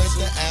lair. Rent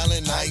the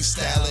Allen, I ain't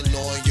styling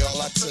on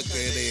y'all, I took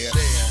her there.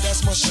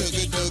 That's my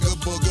sugar dugger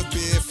booger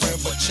beer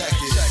friend, but check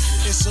it.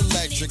 It's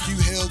electric, you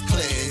Hill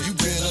Clinton, you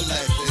been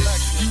elected.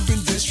 You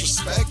been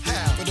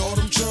disrespected, but all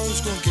them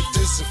germs gon' get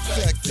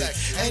disinfected.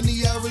 And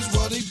the errors,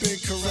 well, they been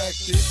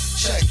corrected.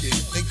 Check it,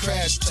 they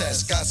crash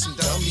test, got some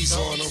dummies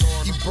on them.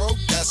 You broke,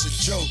 that's a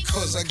joke,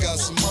 cause I got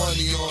some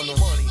money on them.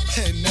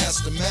 And that's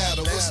the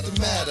matter, what's the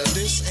matter?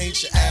 This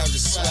ain't your average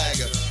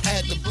swagger.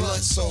 Had the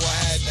blunt, so I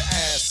had to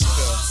ask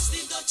her.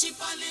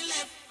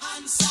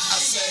 I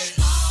said,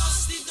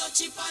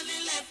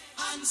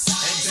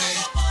 and then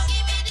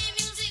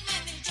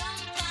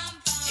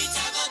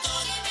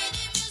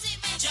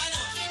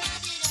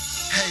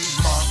hey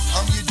ma,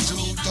 I'm your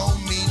dude, don't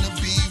mean to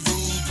be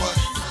rude, but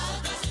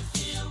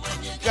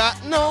got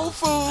no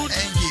food.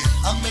 And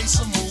yeah, I made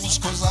some moves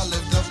cause I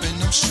lived up in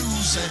them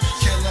shoes. And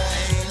killer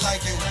ain't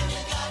like it.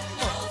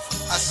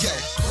 I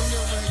said,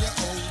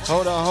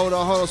 Hold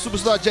on.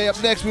 Superstar J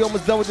up next. We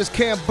almost done with this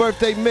Cam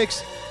birthday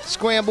mix,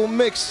 scramble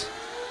mix.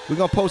 We're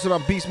gonna post it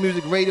on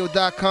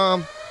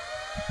beastmusicradio.com.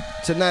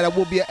 Tonight I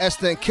will be at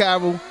Esther and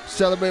Carol,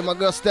 celebrating my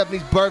girl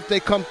Stephanie's birthday.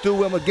 Come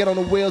through, and we'll get on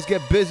the wheels,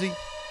 get busy.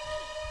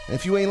 And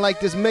if you ain't like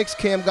this mix,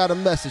 Cam got a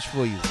message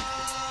for you.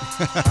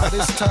 By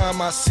this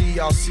time I see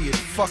y'all see it.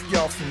 Fuck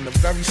y'all from the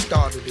very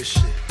start of this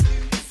shit.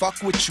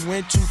 Fuck what you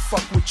into,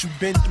 fuck what you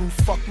been through,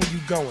 fuck where you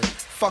going.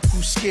 Fuck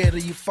who's scared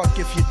of you, fuck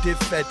if you did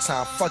Fed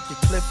time. Fuck your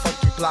clip,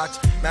 fuck your Glocks.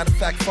 Matter of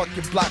fact, fuck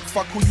your block,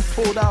 fuck who you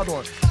pulled out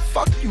on.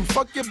 Fuck you,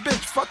 fuck your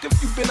bitch, fuck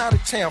if you been out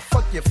of town.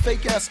 Fuck your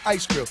fake ass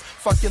ice grill,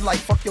 fuck your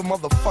life, fuck your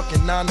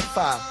motherfucking 9 to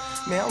 5.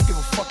 Man, I don't give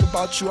a fuck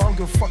about you, I don't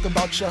give a fuck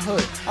about your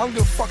hood. I don't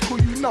give a fuck who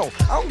you know.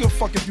 I don't give a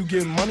fuck if you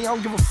getting money, I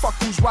don't give a fuck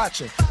who's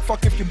watching.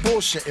 Fuck if you're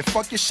bullshitting,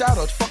 fuck your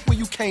shoutouts, fuck where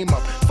you came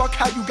up. Fuck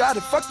how you got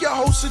it, fuck your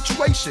whole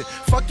situation.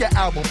 Fuck your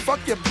album, fuck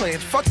your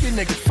plans, fuck your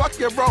niggas, fuck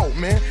your role,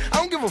 man. I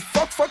don't give a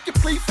fuck your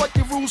plea, fuck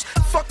your rules.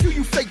 Fuck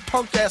you fake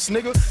punk ass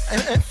nigga.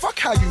 And fuck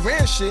how you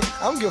ran shit.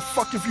 I don't give a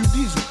fuck if you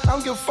diesel, I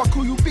don't give a fuck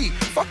who you be.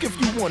 Fuck if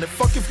you want it,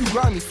 fuck if you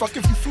grimy, fuck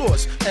if you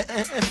floors.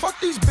 And fuck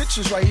these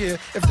bitches right here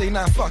if they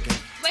not fucking.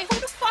 Wait, who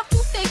the fuck you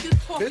think you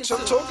talking Bitch, to?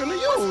 I'm talking to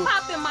you. What's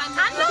poppin', my nigga?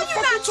 I know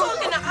you're not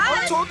talking to us.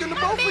 I'm talking to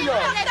both of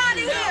y'all. Get out of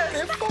here.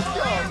 Man, fuck y'all,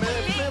 man.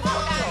 Man,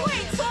 fuck y'all. You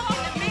ain't talking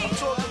to me. I'm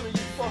talking to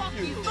you. Fuck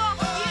you. Fuck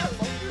you.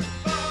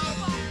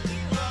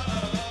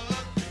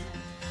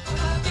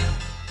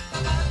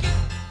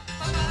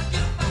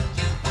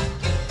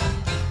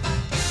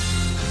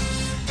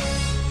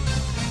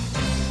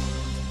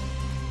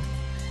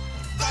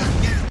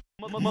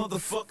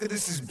 Motherfucker,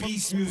 this is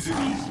beast music.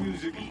 Beast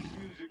music.